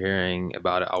 but after hearing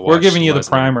about it, I'll watch. We're giving you the Lesnar.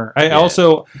 primer. I Yeah.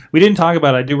 also we didn't talk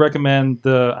about it. I do recommend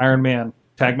the Iron Man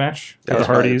tag match That with the was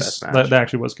probably the Hardys. best match. That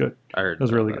actually was good. I heard It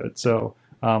was really good. So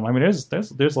I mean, there's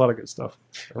a lot of good stuff.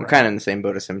 I'm kind of in the same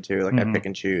boat as him too. Like Mhm. I pick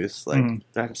and choose. Like Mhm.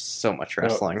 that's so much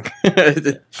wrestling.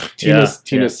 Tina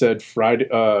Yeah. said Friday.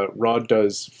 Raw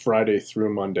does Friday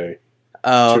through Monday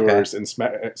Oh, okay. tours, and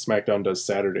SmackDown does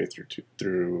Saturday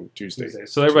through Tuesday.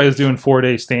 So everybody's doing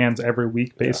 4-day stands every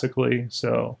week, basically.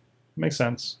 So makes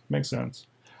sense.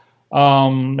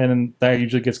 And then that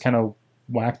usually gets kind of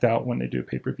whacked out when they do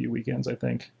pay-per-view weekends, I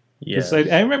think. Yeah. 'Cause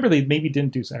I remember they maybe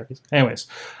didn't do Saturdays. Anyways,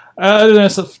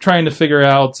 that's trying to figure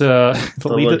out The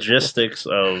Lee, logistics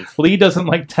of Lee doesn't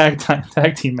like tag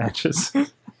team matches.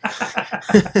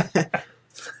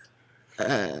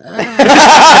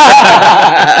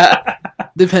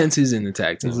 Depends who's in the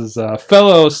tag This team. is a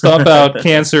fellow Stomp Out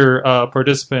Cancer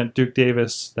participant, Duke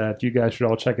Davis, that you guys should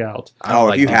all check out. I don't Oh,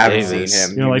 like if you Duke haven't Davis. seen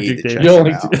him, You don't like need Duke to Davis? check You don't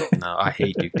him like out. No, I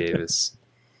hate Duke Davis.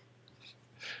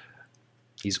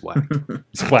 He's whack.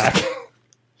 It's whack.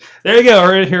 There you go.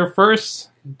 Right here first.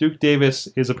 Duke Davis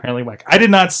is apparently whack. I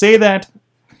did not say that.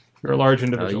 You're a large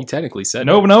individual. You technically said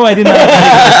No, it. no, I did not.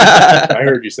 I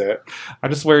heard you say it. I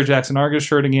just wear a Jackson Argus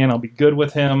shirt again. I'll be good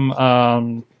with him.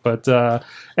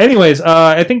 Anyways,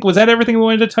 I think was that everything we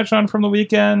wanted to touch on from the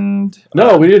weekend?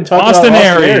 No, we didn't talk Austin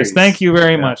about Aries. Thank you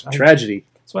very much. Tragedy.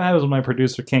 That's what happens when my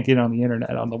producer can't get on the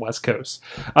internet on the West Coast.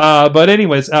 But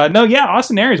anyways,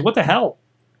 Austin Aries. What the hell?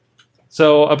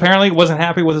 So apparently wasn't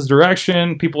happy with his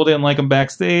direction. People didn't like him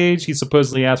backstage. He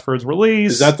supposedly asked for his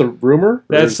release. Is that the rumor?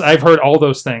 I've heard all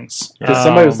those things. Because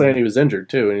somebody was saying he was injured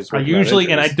too, and he's I working on usually,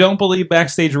 and I injuries. don't believe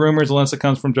backstage rumors unless it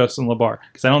comes from Justin LeBar,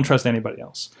 because I don't trust anybody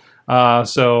else.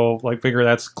 So, figure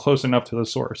that's close enough to the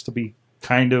source to be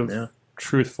kind of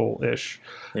truthful-ish.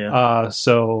 Yeah.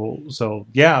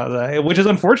 Which is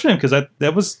unfortunate because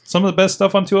that was some of the best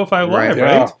stuff on 205 Live,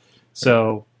 Right. right?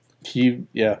 So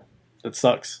that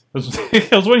sucks.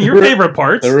 it was one of your favorite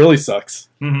parts. It really sucks.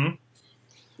 Mm-hmm.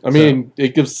 I mean,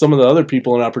 it gives some of the other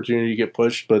people an opportunity to get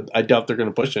pushed, but I doubt they're going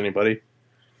to push anybody.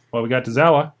 Well, we got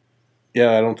Tozawa.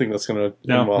 Yeah, I don't think that's going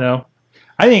to end well. No.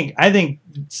 I think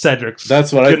Cedric's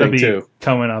That's what I gonna think be too.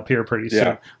 coming up here pretty soon.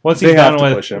 Yeah. Once They he's have done to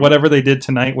with push him. whatever they did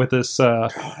tonight with this,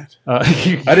 God.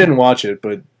 I I didn't watch it,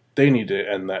 but they need to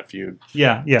end that feud.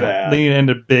 yeah, Bad. they need to end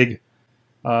it big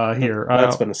here.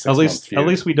 That's been a 6 month feud. at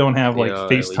least we don't have like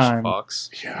Alicia FaceTime. Fox.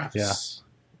 Yeah.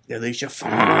 Alicia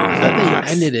Fox.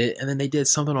 They ended it, and then they did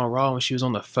something all wrong when she was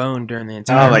on the phone during the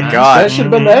entire. Oh my match. God. That should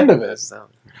have been the end of it. So,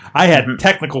 I had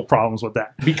technical problems with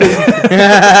that. Because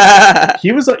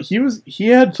he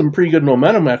had some pretty good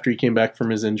momentum after he came back from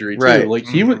his injury too. Right. Like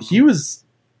he was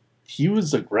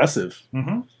aggressive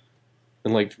Mm-hmm.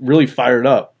 and really fired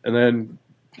up, and then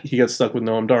he got stuck with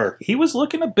Noam Dar. He was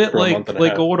looking a bit For a like month and a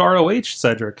half. old ROH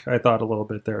Cedric. I thought a little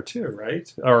bit there too,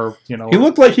 right? Or He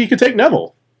looked like he could take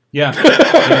Neville.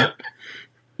 yeah.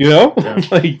 You know, Yeah.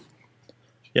 like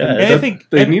Yeah, And I think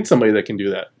they need somebody that can do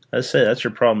that. that's it. That's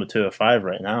your problem with 205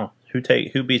 right now. Who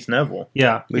beats Neville?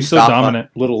 Yeah, he's so Mustafa. dominant.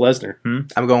 Little Lesnar.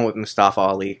 I'm going with Mustafa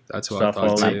Ali. that's what Stuff I thought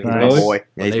all too. like- My Nice. boy. Yeah,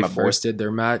 When he's they my boy. first did their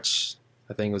match,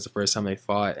 I think it was the first time they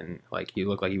fought, and he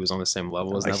looked like he was on the same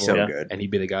level as Oh, he's Neville, so Yeah. good. and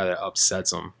he'd be the guy that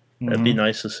upsets him. That'd be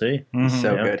nice to see. Mhm. He's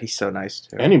so Yeah. good. He's so nice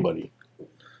too. Anybody.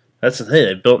 That's the thing.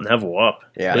 They built Neville up.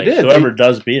 Yeah. They did. Whoever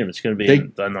does beat him, it's going to be They-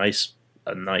 a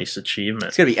nice achievement.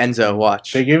 It's gonna be Enzo.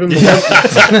 Watch. They gave him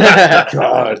the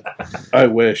God. I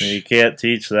wish You can't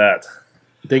teach that.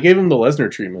 they gave him the Lesnar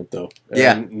treatment though. And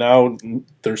Yeah. now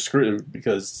they're screwed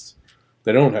because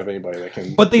they don't have anybody that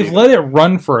can. But they've beat let him. it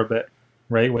run for a bit,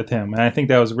 right, with him, and I think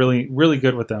that was really, really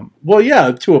good with them. Well,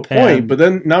 yeah, to a point, And- but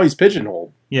then now he's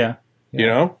pigeonholed. Yeah, You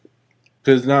know,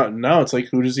 because now it's like,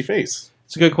 who does he face?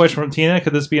 it's a good question from Tina.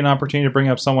 Could this be an opportunity to bring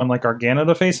up someone like Gargano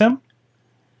to face him?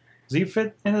 Does he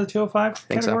fit into the 205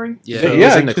 Think so. category? Yeah, he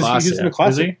was in the because class. he's in the Yeah.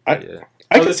 classic. Is I Yeah.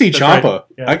 I Oh, could see that's Ciampa. right.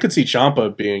 Yeah. I could see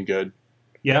Ciampa being good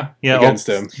Yeah. against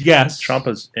him. Yes.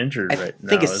 Champa's injured I right now.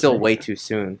 think it's still isn't he? way too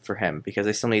soon for him because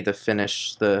they still need to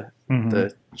finish the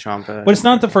Mhm. Ciampa. But it's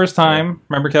not the first time.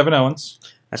 Remember Kevin Owens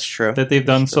That's true. that they've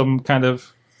done some kind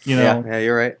of yeah,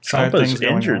 you're right. side Champa's things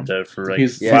going on. injured though for like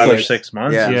He's 5 or like- 6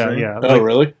 months. Yeah. Yeah, isn't he? yeah. Oh,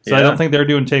 really? So I Yeah. don't think they're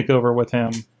doing takeover with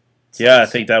him. Yeah, I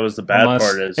think that was the bad Unless-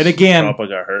 part. Is and again, Ciampa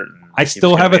got hurt. And I he was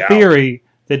still gonna have be a out. theory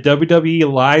that WWE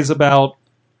lies about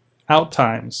out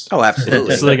times. Oh,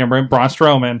 absolutely. So they can bring Braun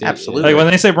Strowman. Absolutely. Like when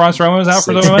they say Braun Strowman was out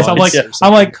for the 6 months, months or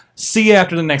I'm like, something. see you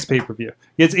after the next pay per view.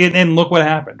 And look what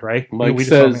happened, right? Mike We just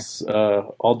told me. says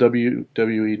all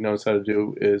WWE knows how to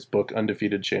do is book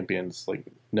undefeated champions like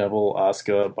Neville,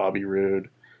 Asuka, Bobby Roode,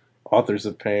 Authors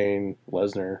of Pain,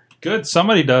 Lesnar. Good,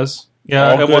 somebody does.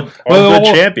 Yeah, all good, well,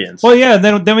 champions. Well, yeah.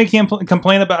 Then we can't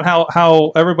complain about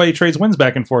how everybody trades wins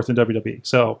back and forth in WWE.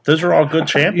 So those are all good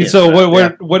champions. So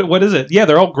what is it? Yeah,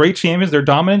 they're all great champions. They're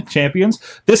dominant champions.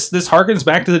 This harkens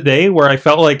back to the day where I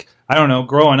felt like, I don't know,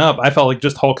 growing up, I felt like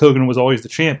just Hulk Hogan was always the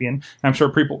champion. I'm sure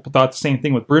people thought the same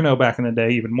thing with Bruno back in the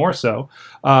day, even more so.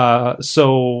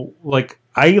 So like,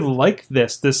 I like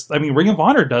this. I mean, Ring of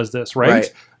Honor does this,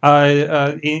 right?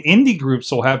 Indie groups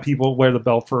will have people wear the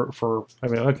belt for. I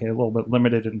mean, okay, a little bit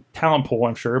limited in talent pool,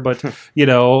 I'm sure, but you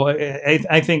know,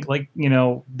 I think like, you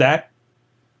know, that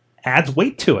adds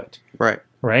weight to it, Right.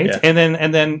 Yeah.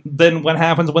 And then what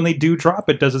happens when they do drop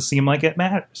it? Does it seem like it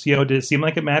matters? You know, did it seem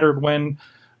like it mattered when?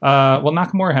 Well,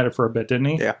 Nakamura had it for a bit, didn't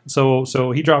he? Yeah. So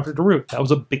he dropped it to Rude. That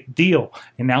was a big deal,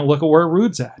 and now look at where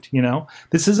Rude's at. You know,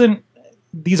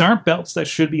 these aren't belts that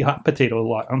should be hot potato a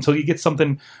lot until you get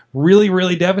something really,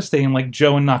 really devastating like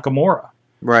Joe and Nakamura,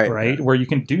 right? Where you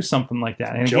can do something like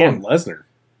that. And Joe and Lesnar.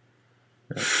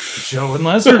 Joe and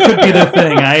Lesnar could be the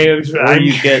thing. I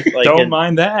you get, like, don't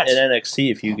mind that. In NXT,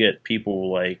 if you get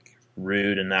people like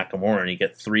Rude and Nakamura and you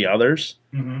get 3 others,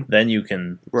 then you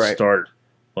can start,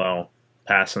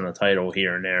 passing the title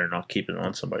here and there and not keeping it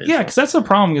on somebody. Yeah, because that's the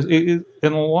problem. Is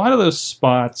in a lot of those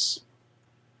spots,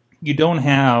 you don't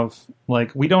have,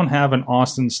 like, we don't have an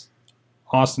Austin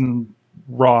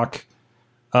Rock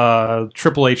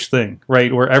Triple H thing,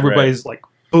 right? Where everybody's like,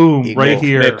 boom, right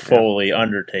here. Mick Foley,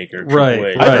 Undertaker,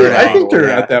 right. I think they're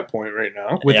at that point right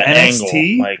now. With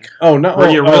NXT? No. Were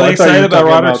you really excited about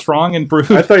Roderick Strong and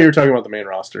Brood? I thought you were talking about the main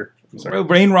roster.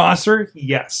 Main roster?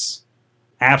 Yes.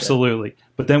 Absolutely. Yeah.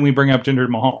 But then we bring up Jinder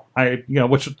Mahal.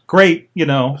 Which is great,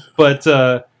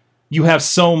 but you have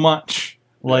so much.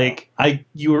 Like,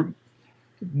 you were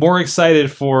more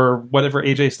excited for whatever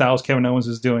AJ Styles, Kevin Owens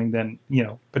is doing than,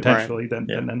 potentially than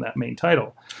that main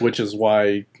title. Which is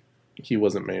why he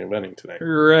wasn't main eventing today.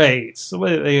 Right. So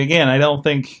again, I don't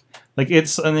think, like,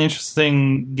 it's an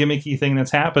interesting gimmicky thing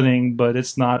that's happening, but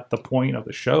it's not the point of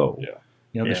the show. Yeah.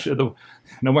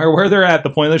 No matter where they're at, the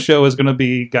point of the show is going to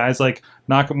be guys like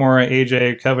Nakamura,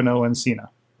 AJ, Kevin Owens, Cena.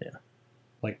 Yeah.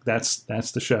 Like, that's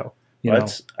the show.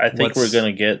 I think we're going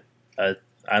to get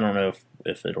I don't know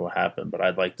if it'll happen, but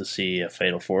I'd like to see a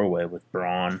Fatal 4-Way with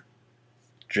Braun,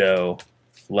 Joe,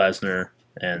 Lesnar,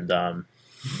 and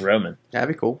Roman. That'd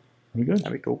be cool.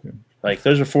 That'd be cool. Like,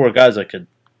 those are 4 guys I could,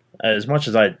 as much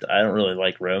as I don't really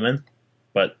like Roman,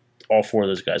 but all 4 of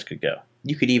those guys could go.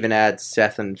 You could even add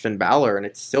Seth and Finn Balor, and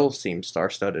it still seems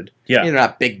star-studded. Yeah. They're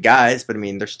not big guys, but, I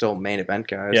mean, they're still main event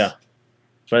guys. Yeah.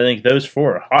 But I think those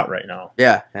 4 are hot right now.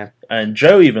 Yeah. And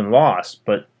Joe even lost,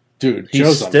 but dude, he's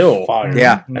Joe's still on fire.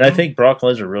 Yeah. And I think Brock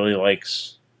Lesnar really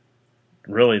likes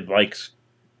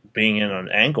being in an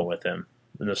angle with him,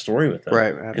 in the story with him.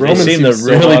 Right. And they seem to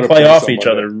really play off each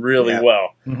other really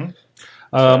well. Mm-hmm.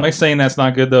 Am I saying that's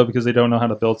not good, though, because they don't know how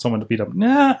to build someone to beat them?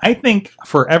 Nah, I think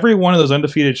for every one of those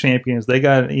undefeated champions, they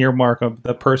got an earmark of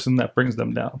the person that brings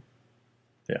them down.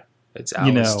 Yeah. It's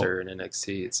Alistair in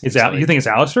NXT. You think it's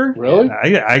Alistair? Really?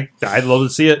 I'd love to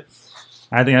see it.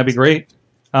 I think that'd be great.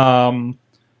 I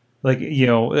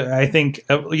think,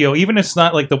 even if it's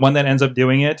not like the one that ends up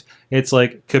doing it, it's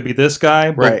like, could be this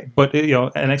guy, but, right. But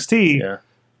NXT,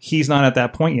 he's not at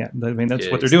that point yet. I mean, that's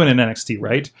what they're doing in NXT,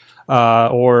 right?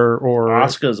 Or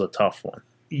Asuka's a tough one.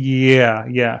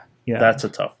 Yeah. That's a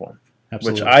tough one.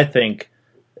 Absolutely. Which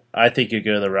I think you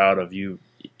go the route of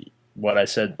what I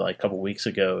said like a couple weeks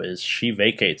ago is she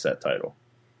vacates that title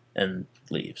and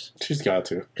leaves. She's got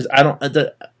to. Because I don't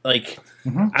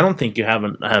think you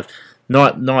have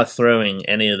not throwing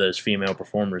any of those female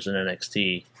performers in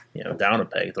NXT, down a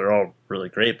peg. They're all really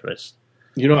great, but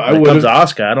when it comes to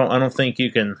Asuka, I don't think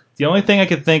you can. The only thing I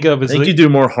could think of is you do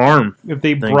more harm if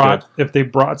they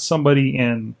brought somebody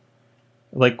in,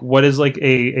 like, what is like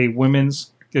a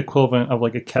women's equivalent of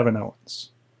like a Kevin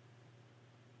Owens.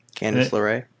 Candice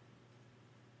LeRae.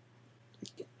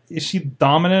 Is she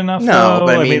dominant enough? No, though?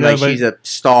 but I mean, she's a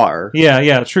star.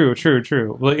 Yeah, true.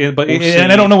 But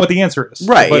and I don't know what the answer is.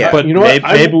 Right, But you know what?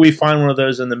 Maybe we find one of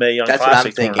those in the Mae Young That's what I'm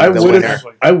Classic thinking. tournament.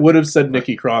 I would have said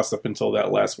Nikki Cross up until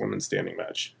that last women's standing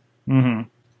match. Mm-hmm.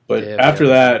 But after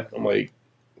that, I'm like,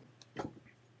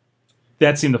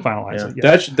 that seemed to finalize it.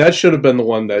 Yeah. That should have been the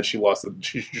one that she lost.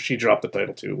 She dropped the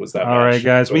title to. Was that? All match. Right,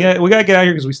 guys, we got to get out of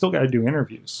here because we still got to do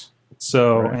interviews.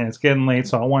 So and it's getting late.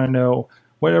 So I want to know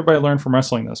what everybody learned from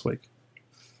wrestling this week.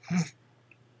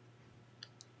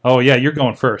 Oh yeah, you're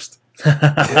going first.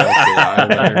 I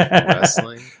learned from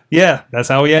wrestling. Yeah, that's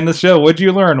how we end the show. What'd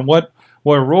you learn? What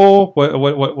rule?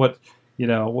 What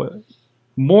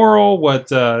moral? What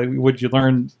would you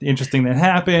learn interesting that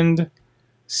happened?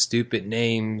 Stupid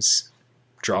names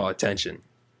draw attention,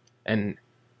 and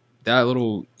that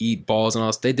little eat balls and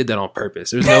all, they did that on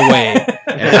purpose. There's no way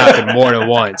it happened more than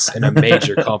once in a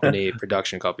major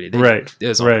production company. Right. It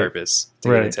was on purpose to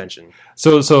get attention.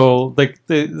 So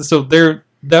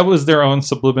that was their own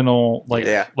subliminal,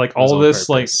 like all of this,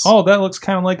 purpose. like, oh, that looks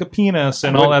kind of like a penis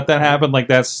and all that happened. Like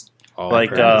that's All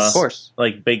Like, on purpose. Of course.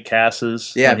 Like Big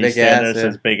Cass's. Yeah, when he's Big standing Ass, there,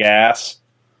 it says Big Ass.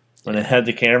 When they had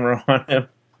the camera on him.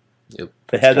 Yep.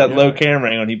 They had that low camera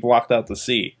angle and he blocked out the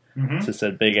C. Mhm. So it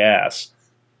said Big Ass.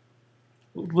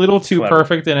 little too Clever.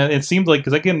 perfect, and it seemed like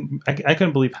because I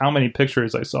couldn't believe how many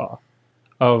pictures I saw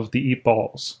of the eat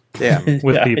balls. Yeah.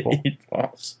 With Yeah, people. he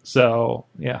falls. So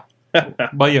yeah,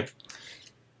 but yeah,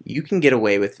 You can get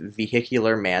away with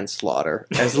vehicular manslaughter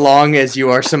as long as you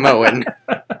are Samoan.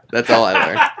 That's all I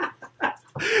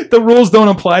learned. the rules don't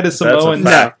apply to Samoans.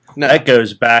 fact. No. That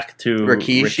goes back to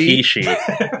Rikishi?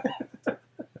 Rikishi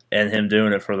and him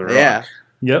doing it for the Rock.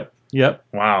 Yeah, Yep.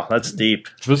 Wow, that's deep.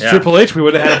 If it was Yeah. Triple H, we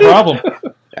would have had a problem.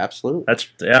 absolutely. That's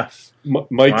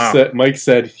Mike Wow. Mike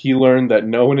said he learned that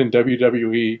no one in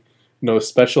WWE knows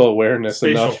spatial awareness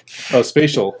enough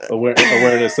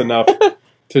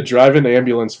to drive an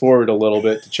ambulance forward a little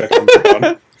bit to check them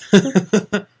down.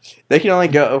 They can only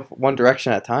go one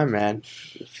direction at a time, man.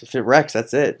 If it wrecks,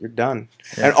 that's it. You're done.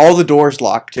 And all the doors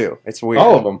lock, too. It's weird.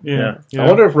 All of them. Yeah. I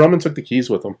wonder if Roman took the keys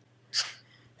with him.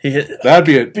 he hit That'd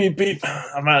be it. beep beep.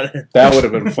 I'm out of here. That would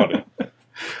have been funny.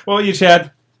 Well, you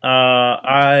Chad.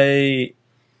 I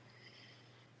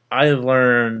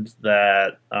learned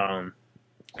that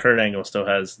Kurt Angle still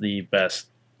has the best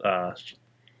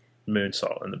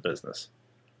moonsault in the business.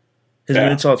 His Yeah.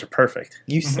 moonsaults are perfect.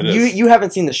 You, It you, is. you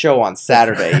haven't seen the show on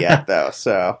Saturday yet, though,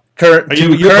 so. Current, Are you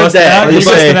current busting day. out? I You would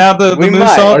busting say out the we might.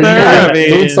 moonsault Are you there? gonna I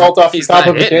mean, Moonsault off the He's top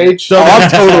not of the hitting it. cage. Oh, I'm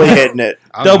totally hitting it.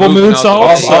 I'm double moving out the moonsault.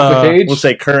 way. Off the cage. we'll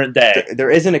say current day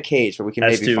There isn't a cage, but we can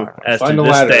as maybe to find one. as Find to the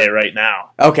this ladder. day right now.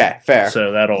 Okay, fair.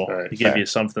 So that'll All right, give fair. you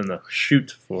something to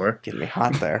shoot for. Getting me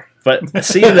hot there. But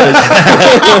seeing those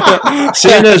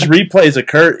replays of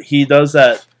Kurt, he does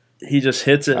that. He just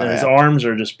hits it, Oh, and his yeah. arms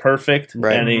are just perfect,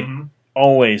 Right. and he Mhm.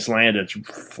 always landed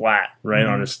flat right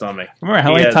on his stomach. Remember how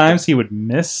He many had- times he would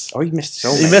miss? Oh, you missed so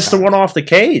He many missed the times. one off the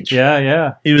cage.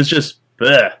 Yeah. He was just,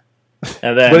 bleh.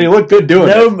 And then But he looked good doing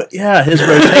it. his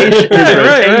rotation,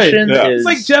 Right. Yeah. is It's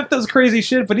like Jeff does crazy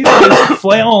shit, but he's just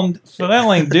flailing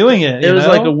doing it. it you was know?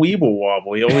 like a weeble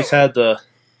wobble. He always had the,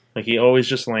 like he always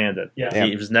just landed. Yeah.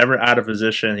 He was never out of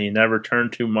position. He never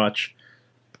turned too much.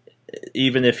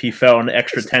 Even if he fell an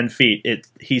extra 10 feet,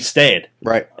 he stayed.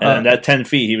 Right. And that 10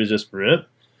 feet, he was just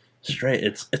straight.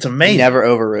 It's He amazing. never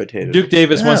over-rotated. Duke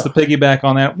Davis wants to No. piggyback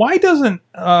on that. Why doesn't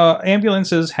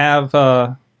ambulances have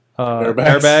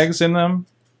airbags in them?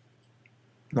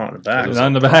 Not in the It back. was Not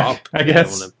in a the back, prop. I They guess.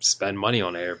 didn't want to spend money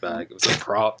on an airbag. It was a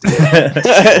prop. he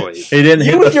Destroyed. didn't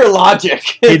You hit with the, your logic.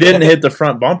 he didn't hit the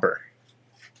front bumper.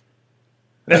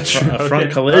 That's A front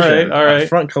okay. collision. All right. A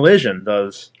front collision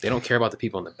does. They don't care about the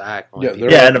people in the back. Only Yeah, people-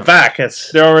 They're Yeah, in the back.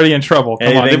 It's They're already in trouble. Come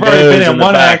on. Anything They've already been goes in in the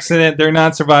one back. accident. They're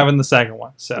not surviving the second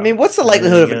one. So I mean, what's the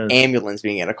likelihood of an Yeah. ambulance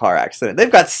being in a car accident?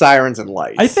 They've got sirens and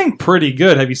lights. I think pretty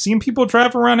good. Have you seen people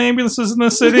drive around ambulances in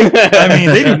the city? I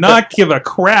mean, they do not give a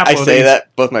crap. I what say they-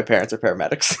 that both my parents are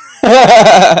paramedics.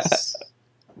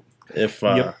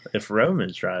 if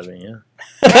Roman's driving, yeah.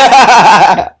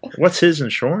 What's his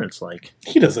insurance like?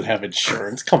 He doesn't have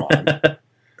insurance. Come on.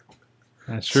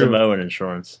 That's true. Samoan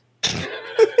insurance.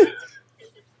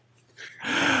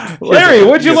 Larry,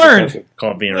 what'd you Yes, learn? it doesn't.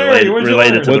 Called being Larry, what'd you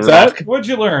related learn? to What's the that? Rock. What'd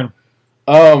you learn?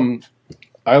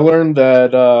 I learned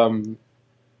that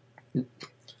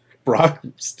Brock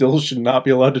still should not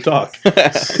be allowed to talk.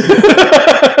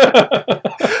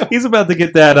 He's about to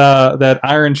get that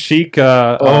Iron Sheik.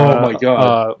 Oh, my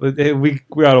God. We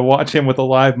got to watch him with a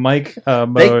live mic They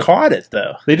mode. caught it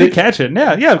though. They did catch it.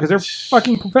 Yeah, because they're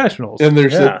fucking professionals. And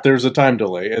Yeah. there's a time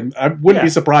delay, and I wouldn't Yeah. be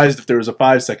surprised if there was a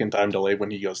 5-second time delay when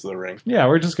he goes to the ring. Yeah,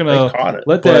 we're just They gonna caught it.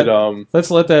 let But that.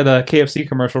 Let's let that KFC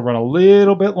commercial run a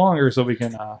little bit longer so we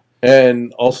can. and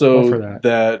Go also for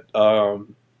that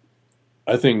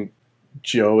I think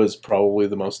Joe is probably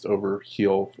the most over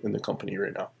heel in the company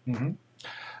right now.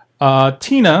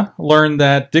 Tina learned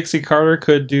that Dixie Carter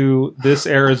could do this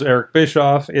era's Eric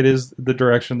Bischoff. It is the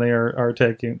direction they are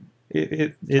taking.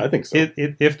 I think so.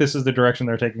 If this is the direction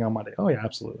they're taking on Monday. Oh, yeah,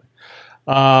 absolutely.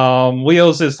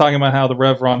 Wheels is talking about how the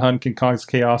Rev Ron Hunt can cause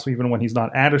chaos even when he's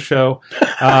not at a show,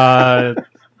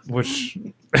 which...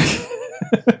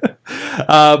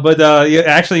 yeah,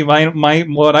 actually, my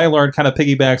what I learned kind of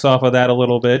piggybacks off of that a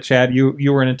little bit. Chad, you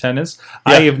were in attendance.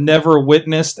 Yeah. I have never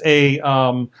witnessed a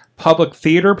public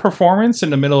theater performance in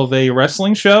the middle of a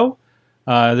wrestling show.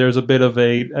 There's a bit of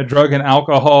a drug and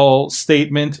alcohol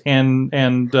statement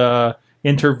and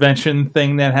intervention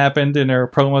thing that happened in their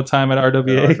promo time at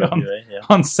RWA,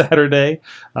 on Saturday.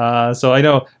 So I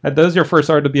know that was your first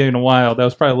RWA in a while. That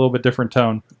was probably a little bit different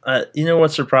tone. You know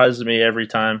what surprises me every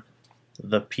time?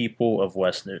 The people of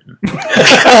West Newton.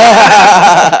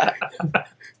 I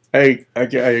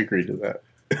agree to that.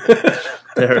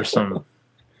 There are some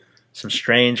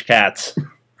strange cats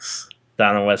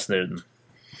down in West Newton.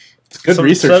 It's good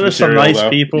research. So there's some material, nice though,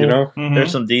 people. you know? Mm-hmm.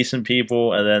 There's some decent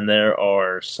people, and then there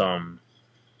are some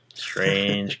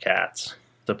strange cats,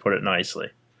 to put it nicely.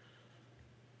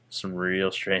 Some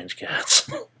real strange cats.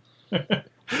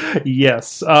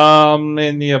 Yes.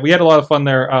 And yeah, we had a lot of fun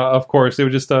there, of course. It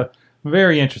was just a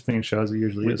very interesting show, as it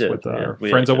usually is, with our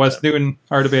friends at West Newton,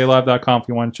 RWALive.com, if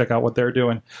you want to check out what they're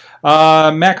doing.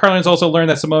 Matt Carlin's also learned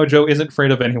that Samoa Joe isn't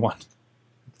afraid of anyone.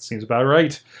 Seems about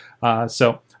right.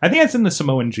 So I think it's in the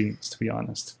Samoan genes, to be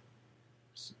honest.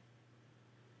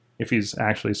 If he's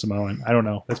actually Samoan, I don't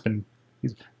know.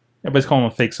 Everybody's calling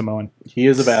him a fake Samoan. He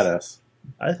is a badass.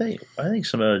 I think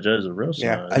Samoa Joe's a real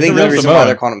Samoan. Yeah, I think the reason why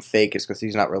they're calling him fake is because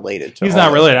he's not related to He's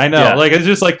not related, I know. Yeah. Like, it's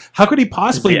just like, how could he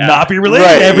possibly Yeah. not be related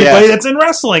Right, to everybody yeah. that's in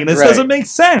wrestling? This Right. doesn't make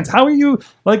sense. How are you,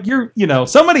 like,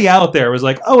 somebody out there was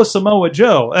like, oh, Samoa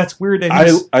Joe. That's weird. That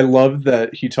he's... I love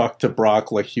that he talked to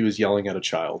Brock like he was yelling at a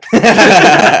child.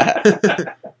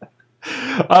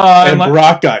 And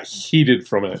Brock got heated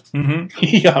from it. Mm-hmm.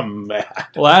 He got mad.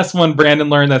 Last one, Brandon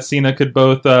learned that Cena could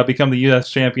both become the U.S.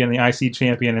 champion, the IC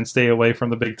champion, and stay away from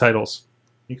the big titles.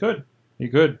 He could.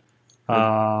 Duke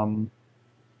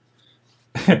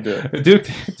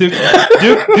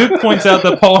points out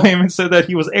that Paul Heyman said that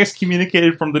he was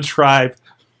excommunicated from the tribe.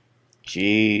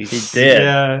 Jeez. He did.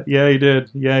 Yeah, he did.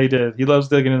 He loves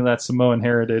digging into that Samoan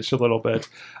heritage a little bit.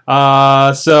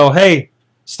 So, hey,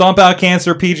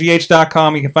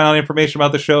 StompOutCancerPGH.com. You can find out information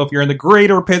about the show if you're in the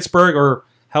greater Pittsburgh, or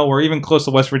hell, we're even close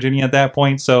to West Virginia at that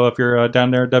point. So if you're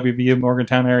down there, WVU,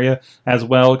 Morgantown area as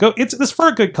well, go. It's for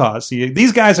a good cause. See,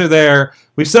 these guys are there.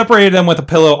 We've separated them with a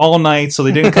pillow all night, so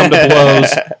they didn't come to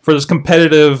blows for this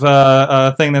competitive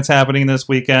thing that's happening this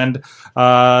weekend.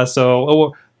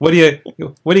 So what do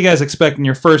you guys expect in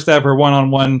your first ever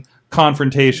one-on-one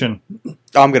confrontation?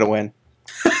 I'm gonna win.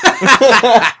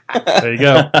 There you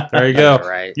go.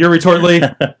 Right. Your retort, Lee?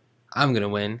 I'm going to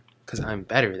win because I'm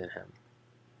better than him.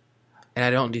 And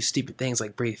I don't do stupid things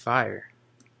like breathe fire.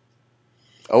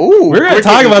 Oh, We're going to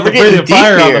talk about the breathing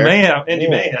fire on the Mayhem. Indie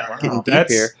Mayhem. Getting deep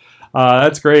here.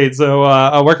 That's great.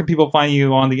 So where can people find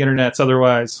you on the internets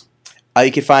otherwise?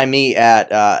 You can find me at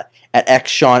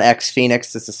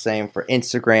XSeanXPhoenix. It's the same for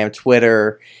Instagram,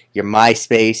 Twitter, your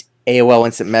MySpace, AOL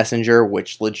Instant Messenger,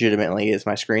 which legitimately is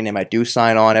my screen name. I do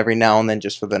sign on every now and then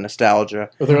just for the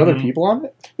nostalgia. Are there other people on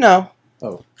it? No.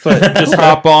 Oh. Just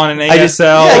hop on an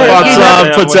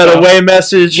ASL. Puts out a away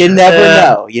message. You never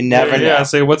know. You never know. Yeah,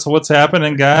 say what's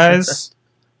happening, guys?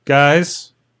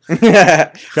 Guys?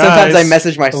 Sometimes I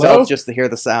message myself Hello? just to hear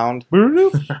the sound.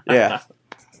 Yeah.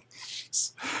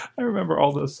 I remember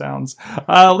all those sounds.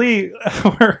 Lee,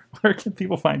 where can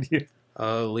people find you?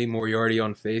 Lee Moriarty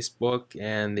on Facebook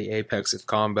and the Apex of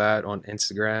Combat on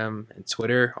Instagram and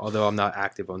Twitter, although I'm not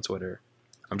active on Twitter.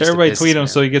 Everybody tweet him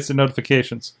so he gets the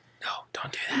notifications. No,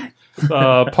 don't do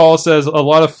that. Paul says a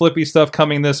lot of flippy stuff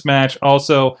coming this match.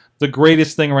 Also, the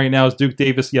greatest thing right now is Duke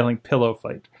Davis yelling pillow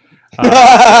fight.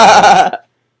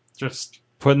 Just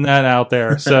putting that out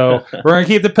there. So we're going to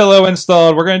keep the pillow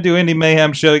installed. We're going to do Indie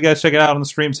Mayhem show. You guys check it out on the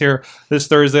streams here this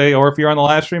Thursday, or if you're on the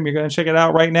live stream, you're going to check it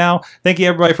out right now. Thank you,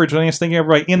 everybody, for joining us. Thank you,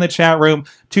 everybody in the chat room.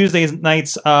 Tuesdays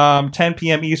nights, 10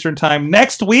 p.m. Eastern Time.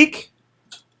 Next week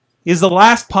is the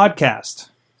last podcast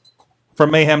from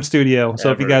Mayhem Studio.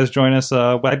 So if you guys join us,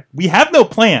 we have no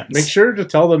plans. Make sure to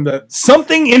tell them that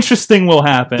Something interesting will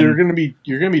happen. you're going to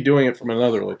be doing it from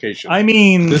another location. I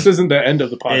mean, This isn't the end of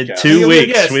the podcast. In 2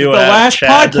 weeks, Yes, we the will have last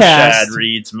Chad the podcast. Shad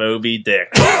reads Moby Dick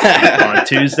on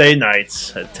Tuesday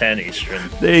nights at 10 Eastern.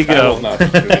 there you I will go. not be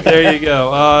doing it. There you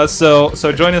go. So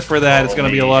join us for that. It's going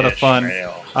to be a lot of fun.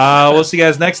 We'll see you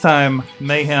guys next time.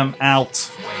 Mayhem out.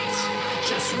 Just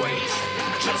wait,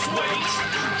 just wait,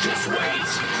 just wait,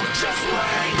 just wait.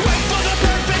 Wait for the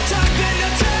perfect time, then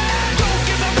attack. Don't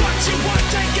give up what you want,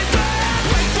 take it back.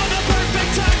 Wait for the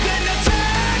perfect time, then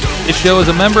attack. This show is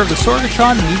a member of the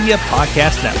Sorgatron Media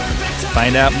Podcast Network.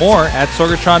 Find out more at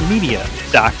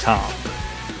sorgatronmedia.com.